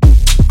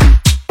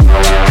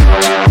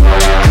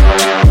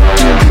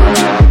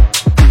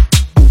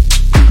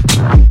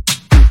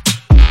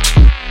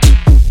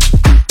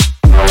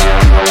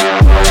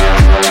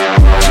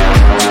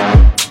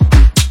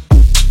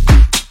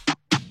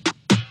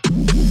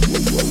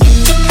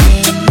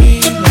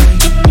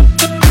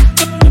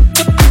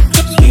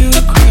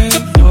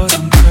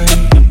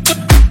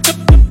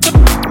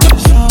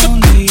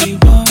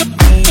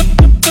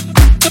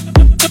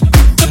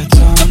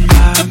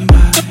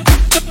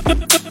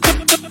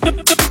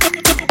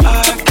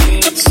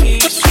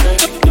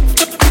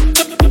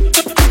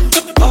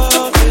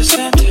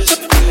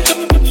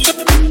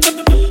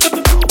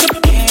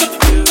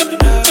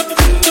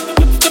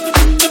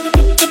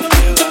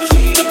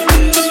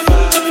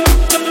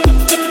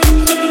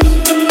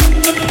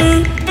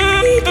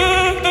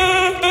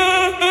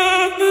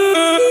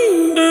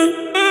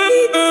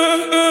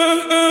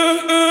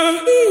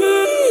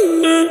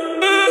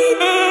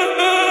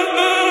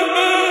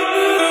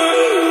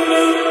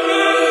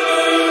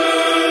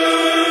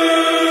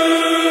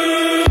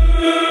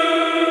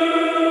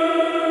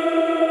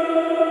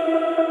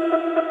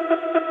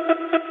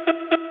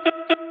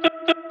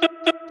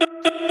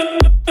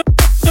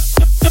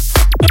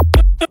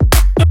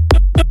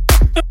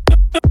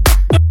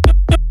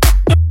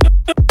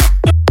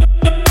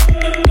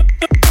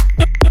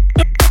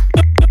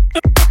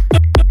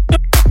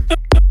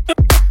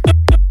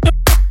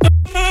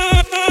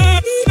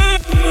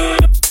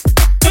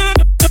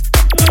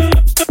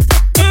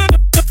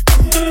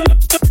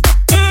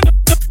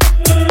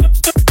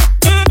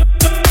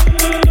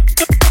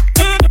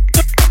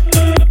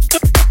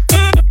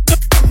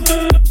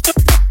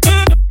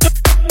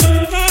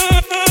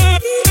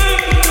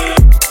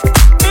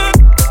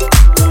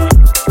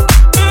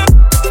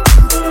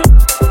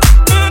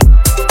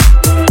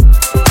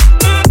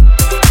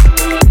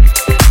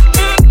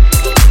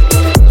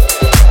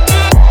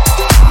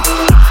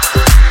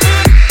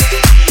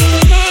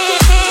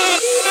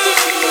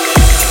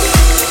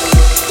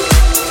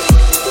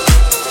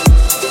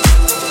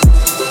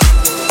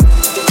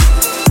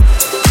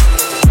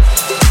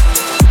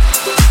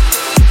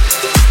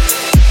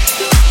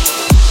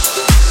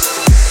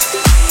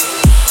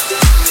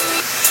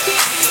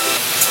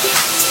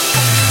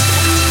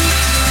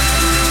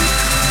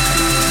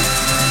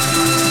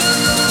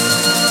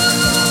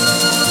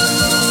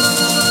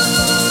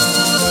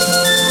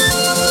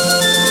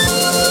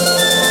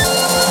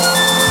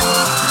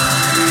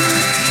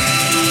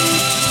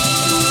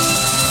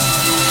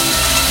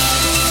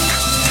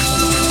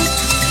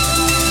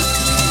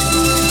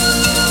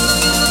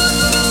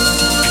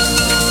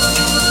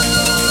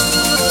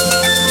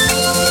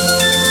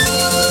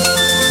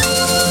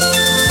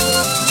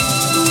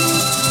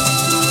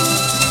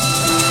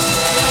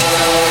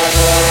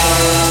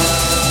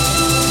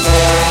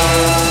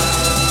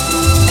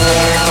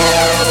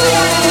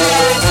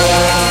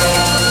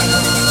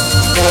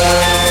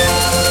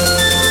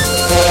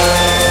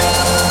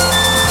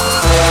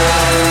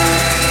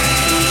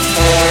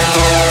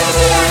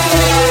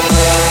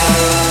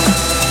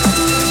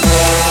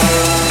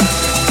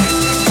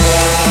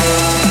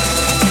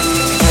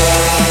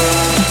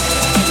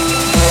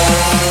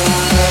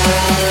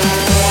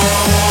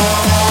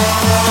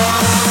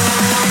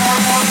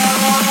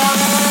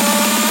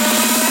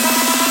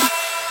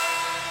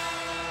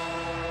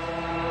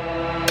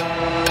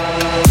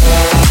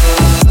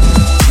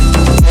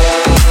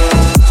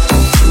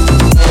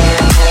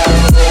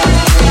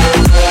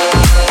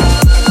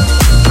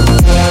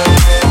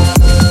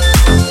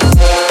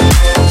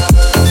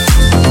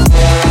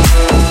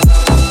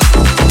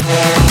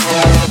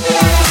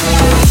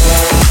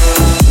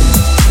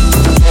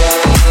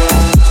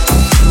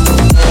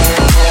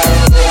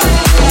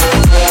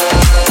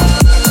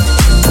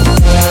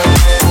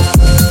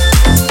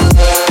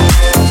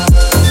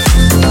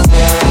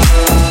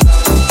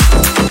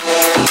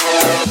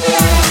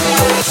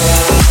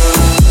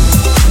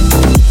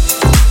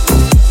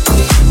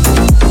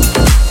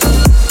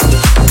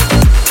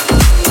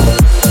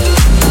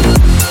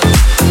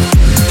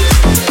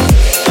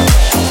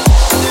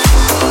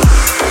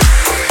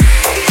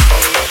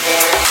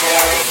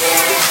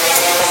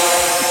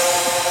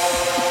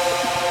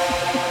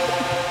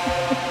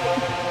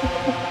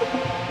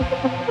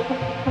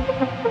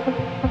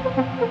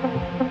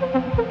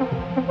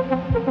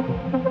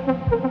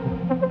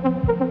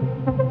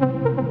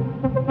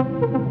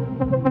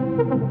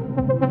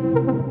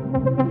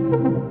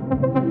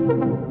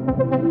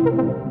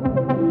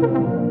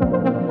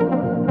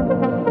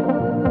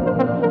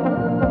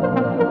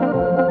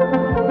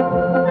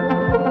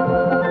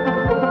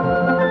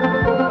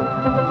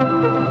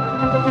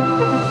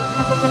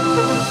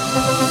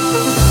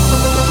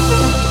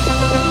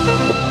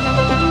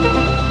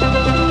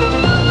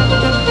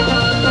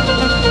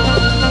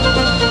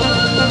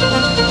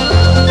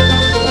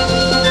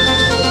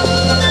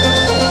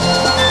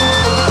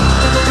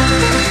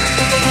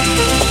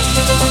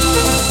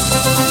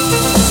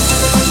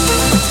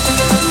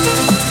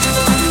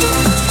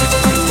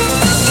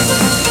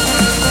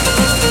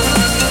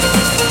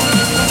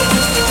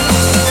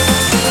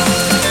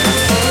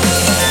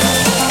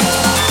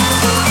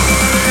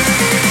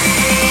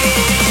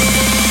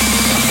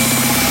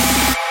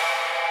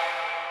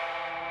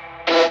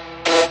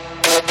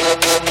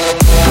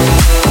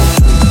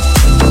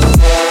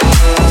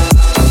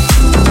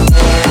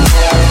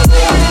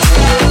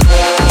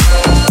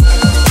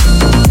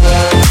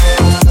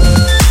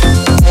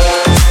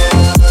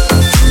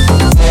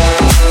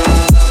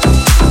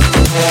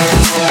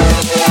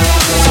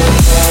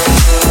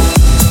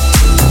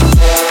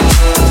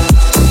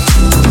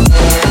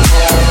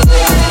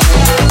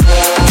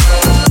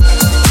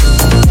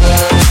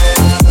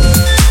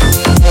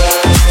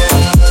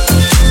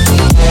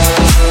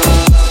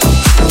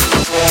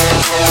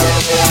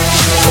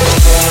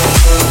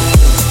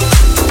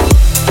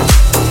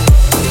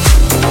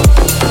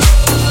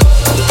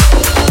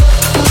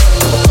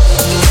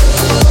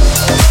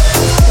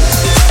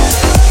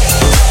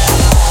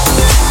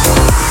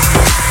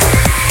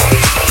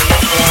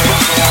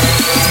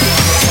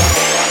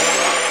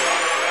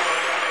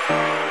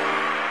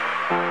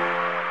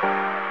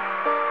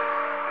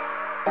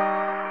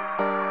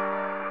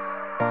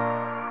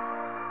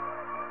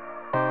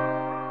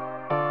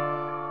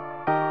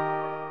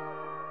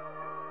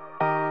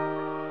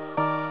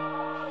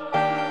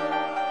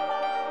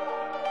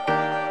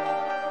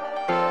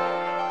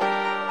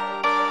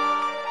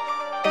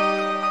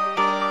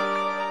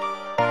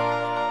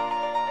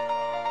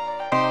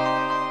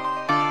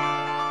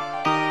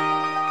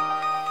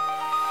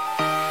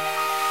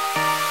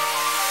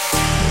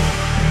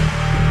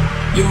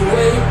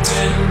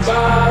 waiting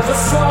by the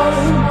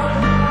phone.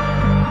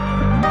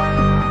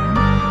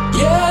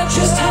 Yeah,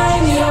 just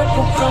hang up,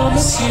 I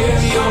promise you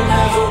you'll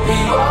never be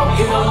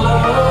walking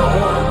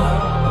alone.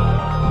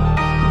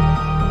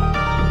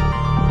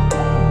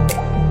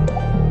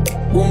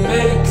 We'll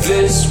make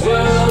this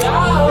world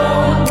our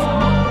own.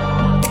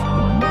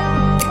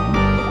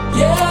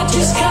 Yeah,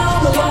 just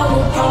come along,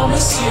 I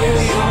promise you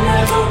you'll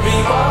never be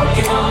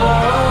walking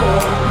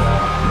alone.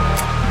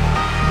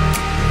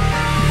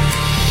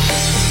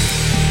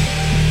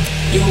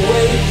 You're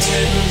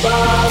waiting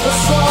by the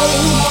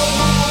phone.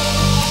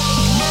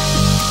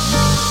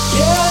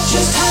 Yeah,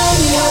 just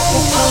hang up,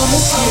 I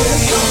promise you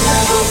you'll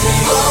never be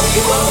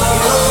walking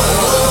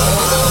alone.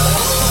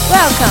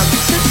 Welcome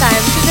to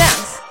Time to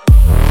Dance.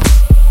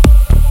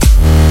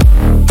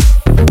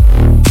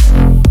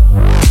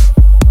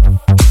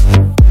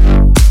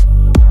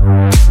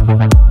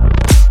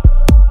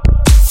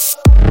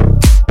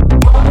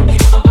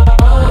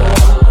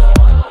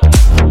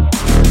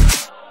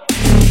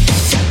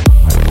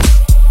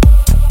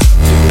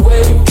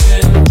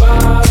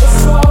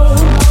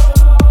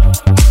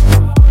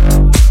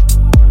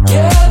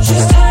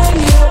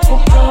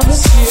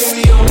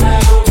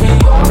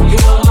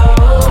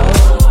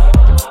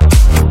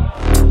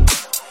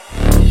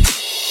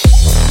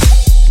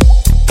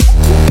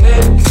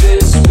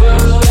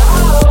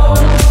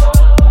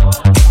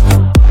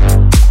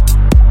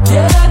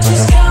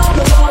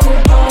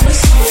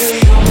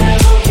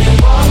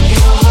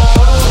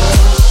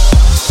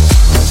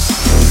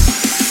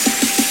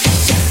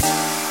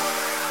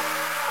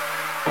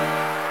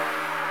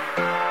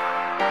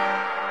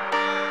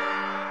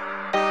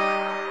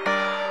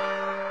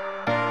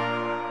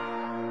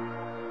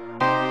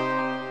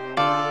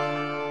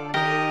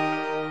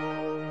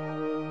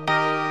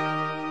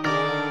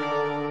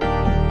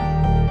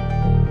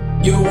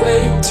 You're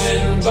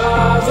waiting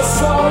by the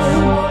phone.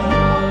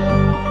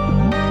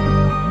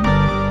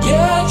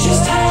 Yeah,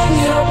 just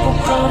hang up, I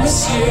promise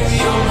you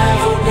you'll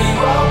never be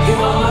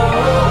walking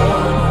alone.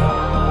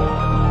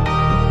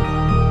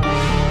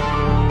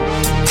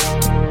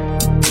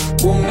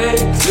 We'll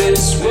make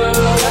this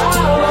world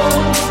our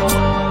own.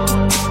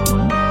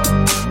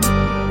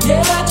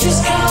 Yeah, just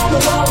come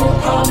along, I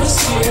promise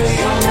you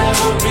you'll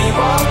never be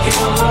walking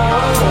alone.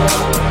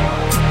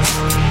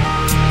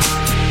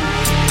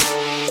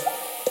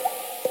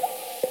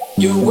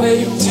 You're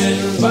waiting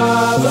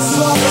by the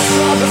phone.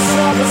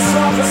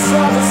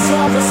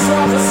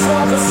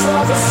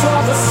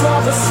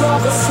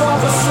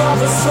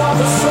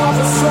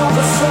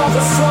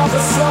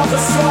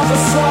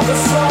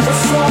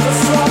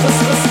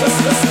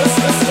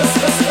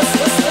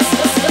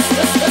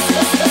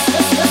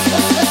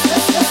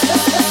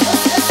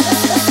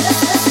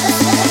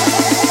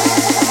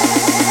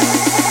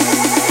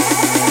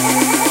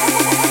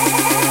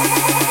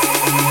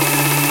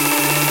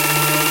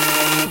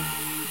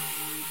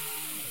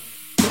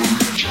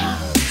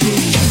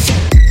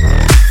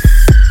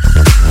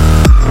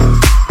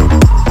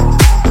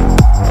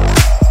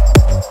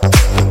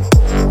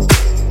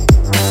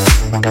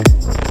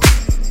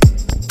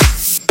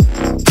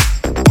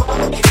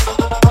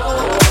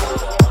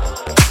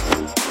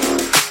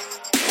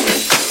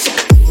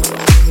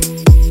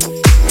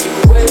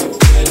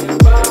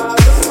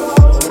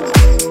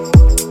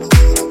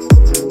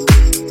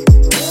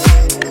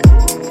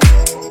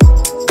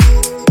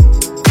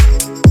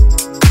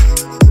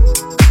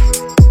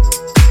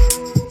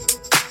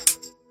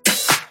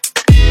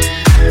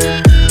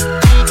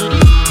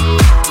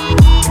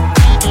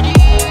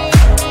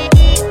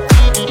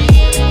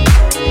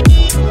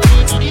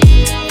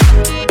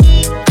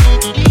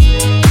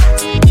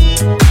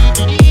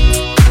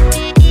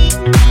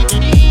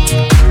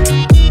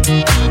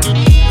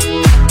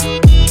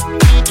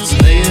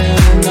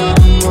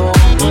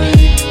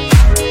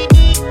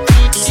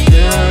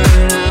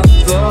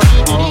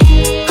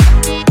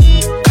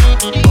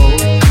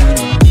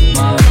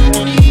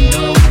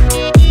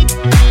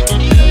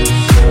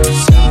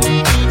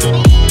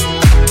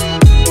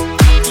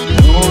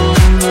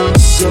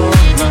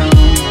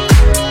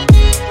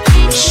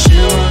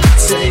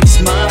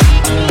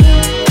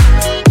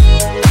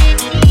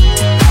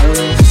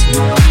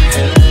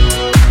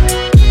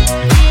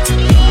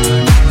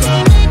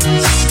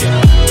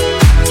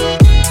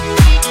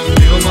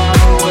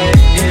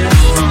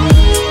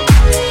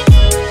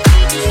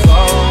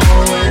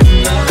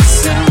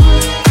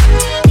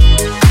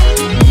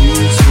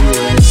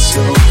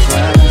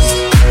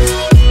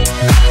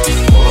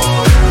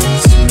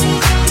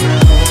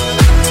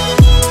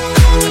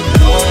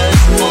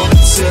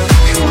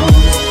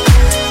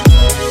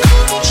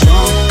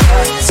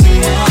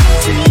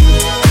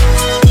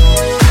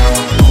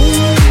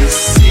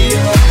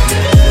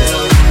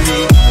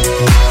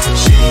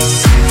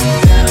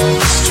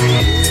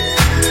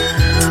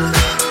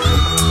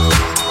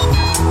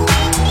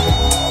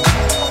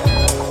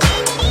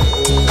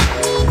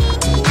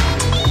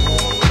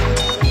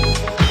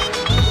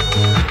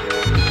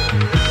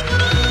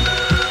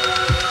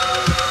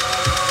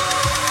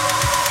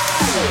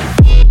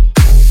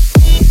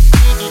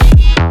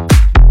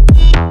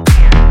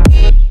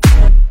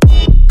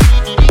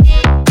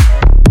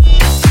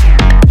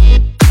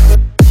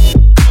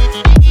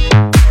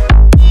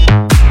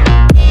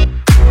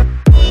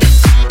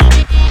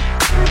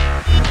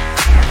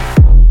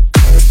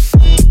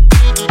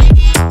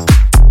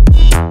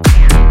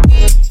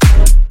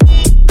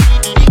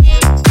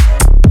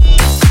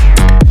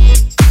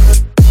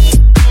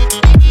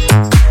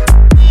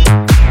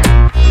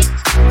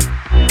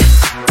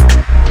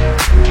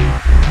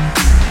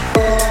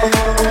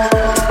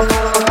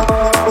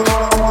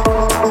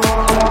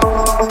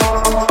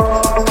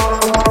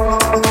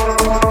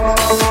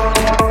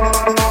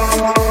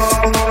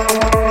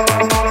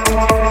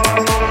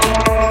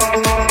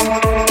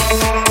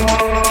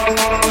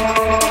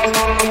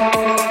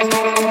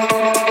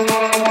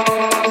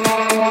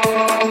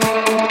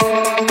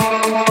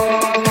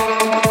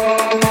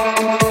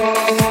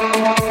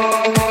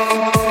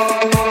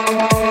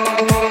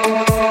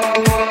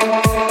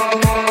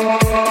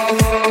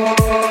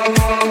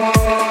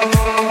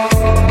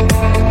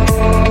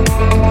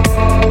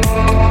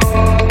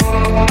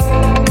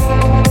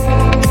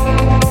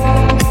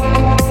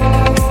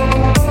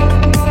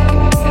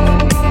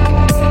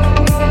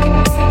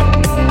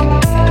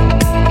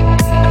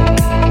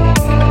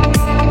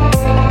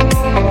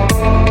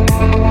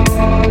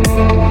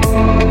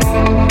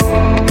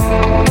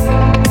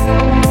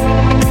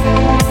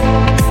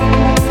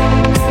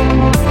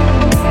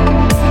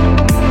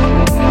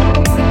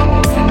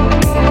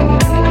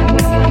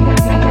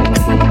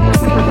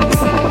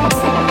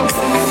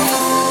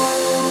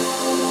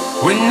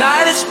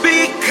 Tonight has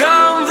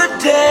become the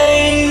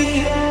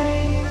day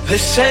they're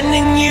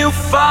sending you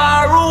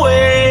far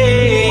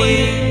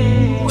away,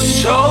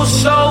 so,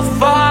 so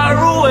far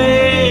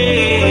away.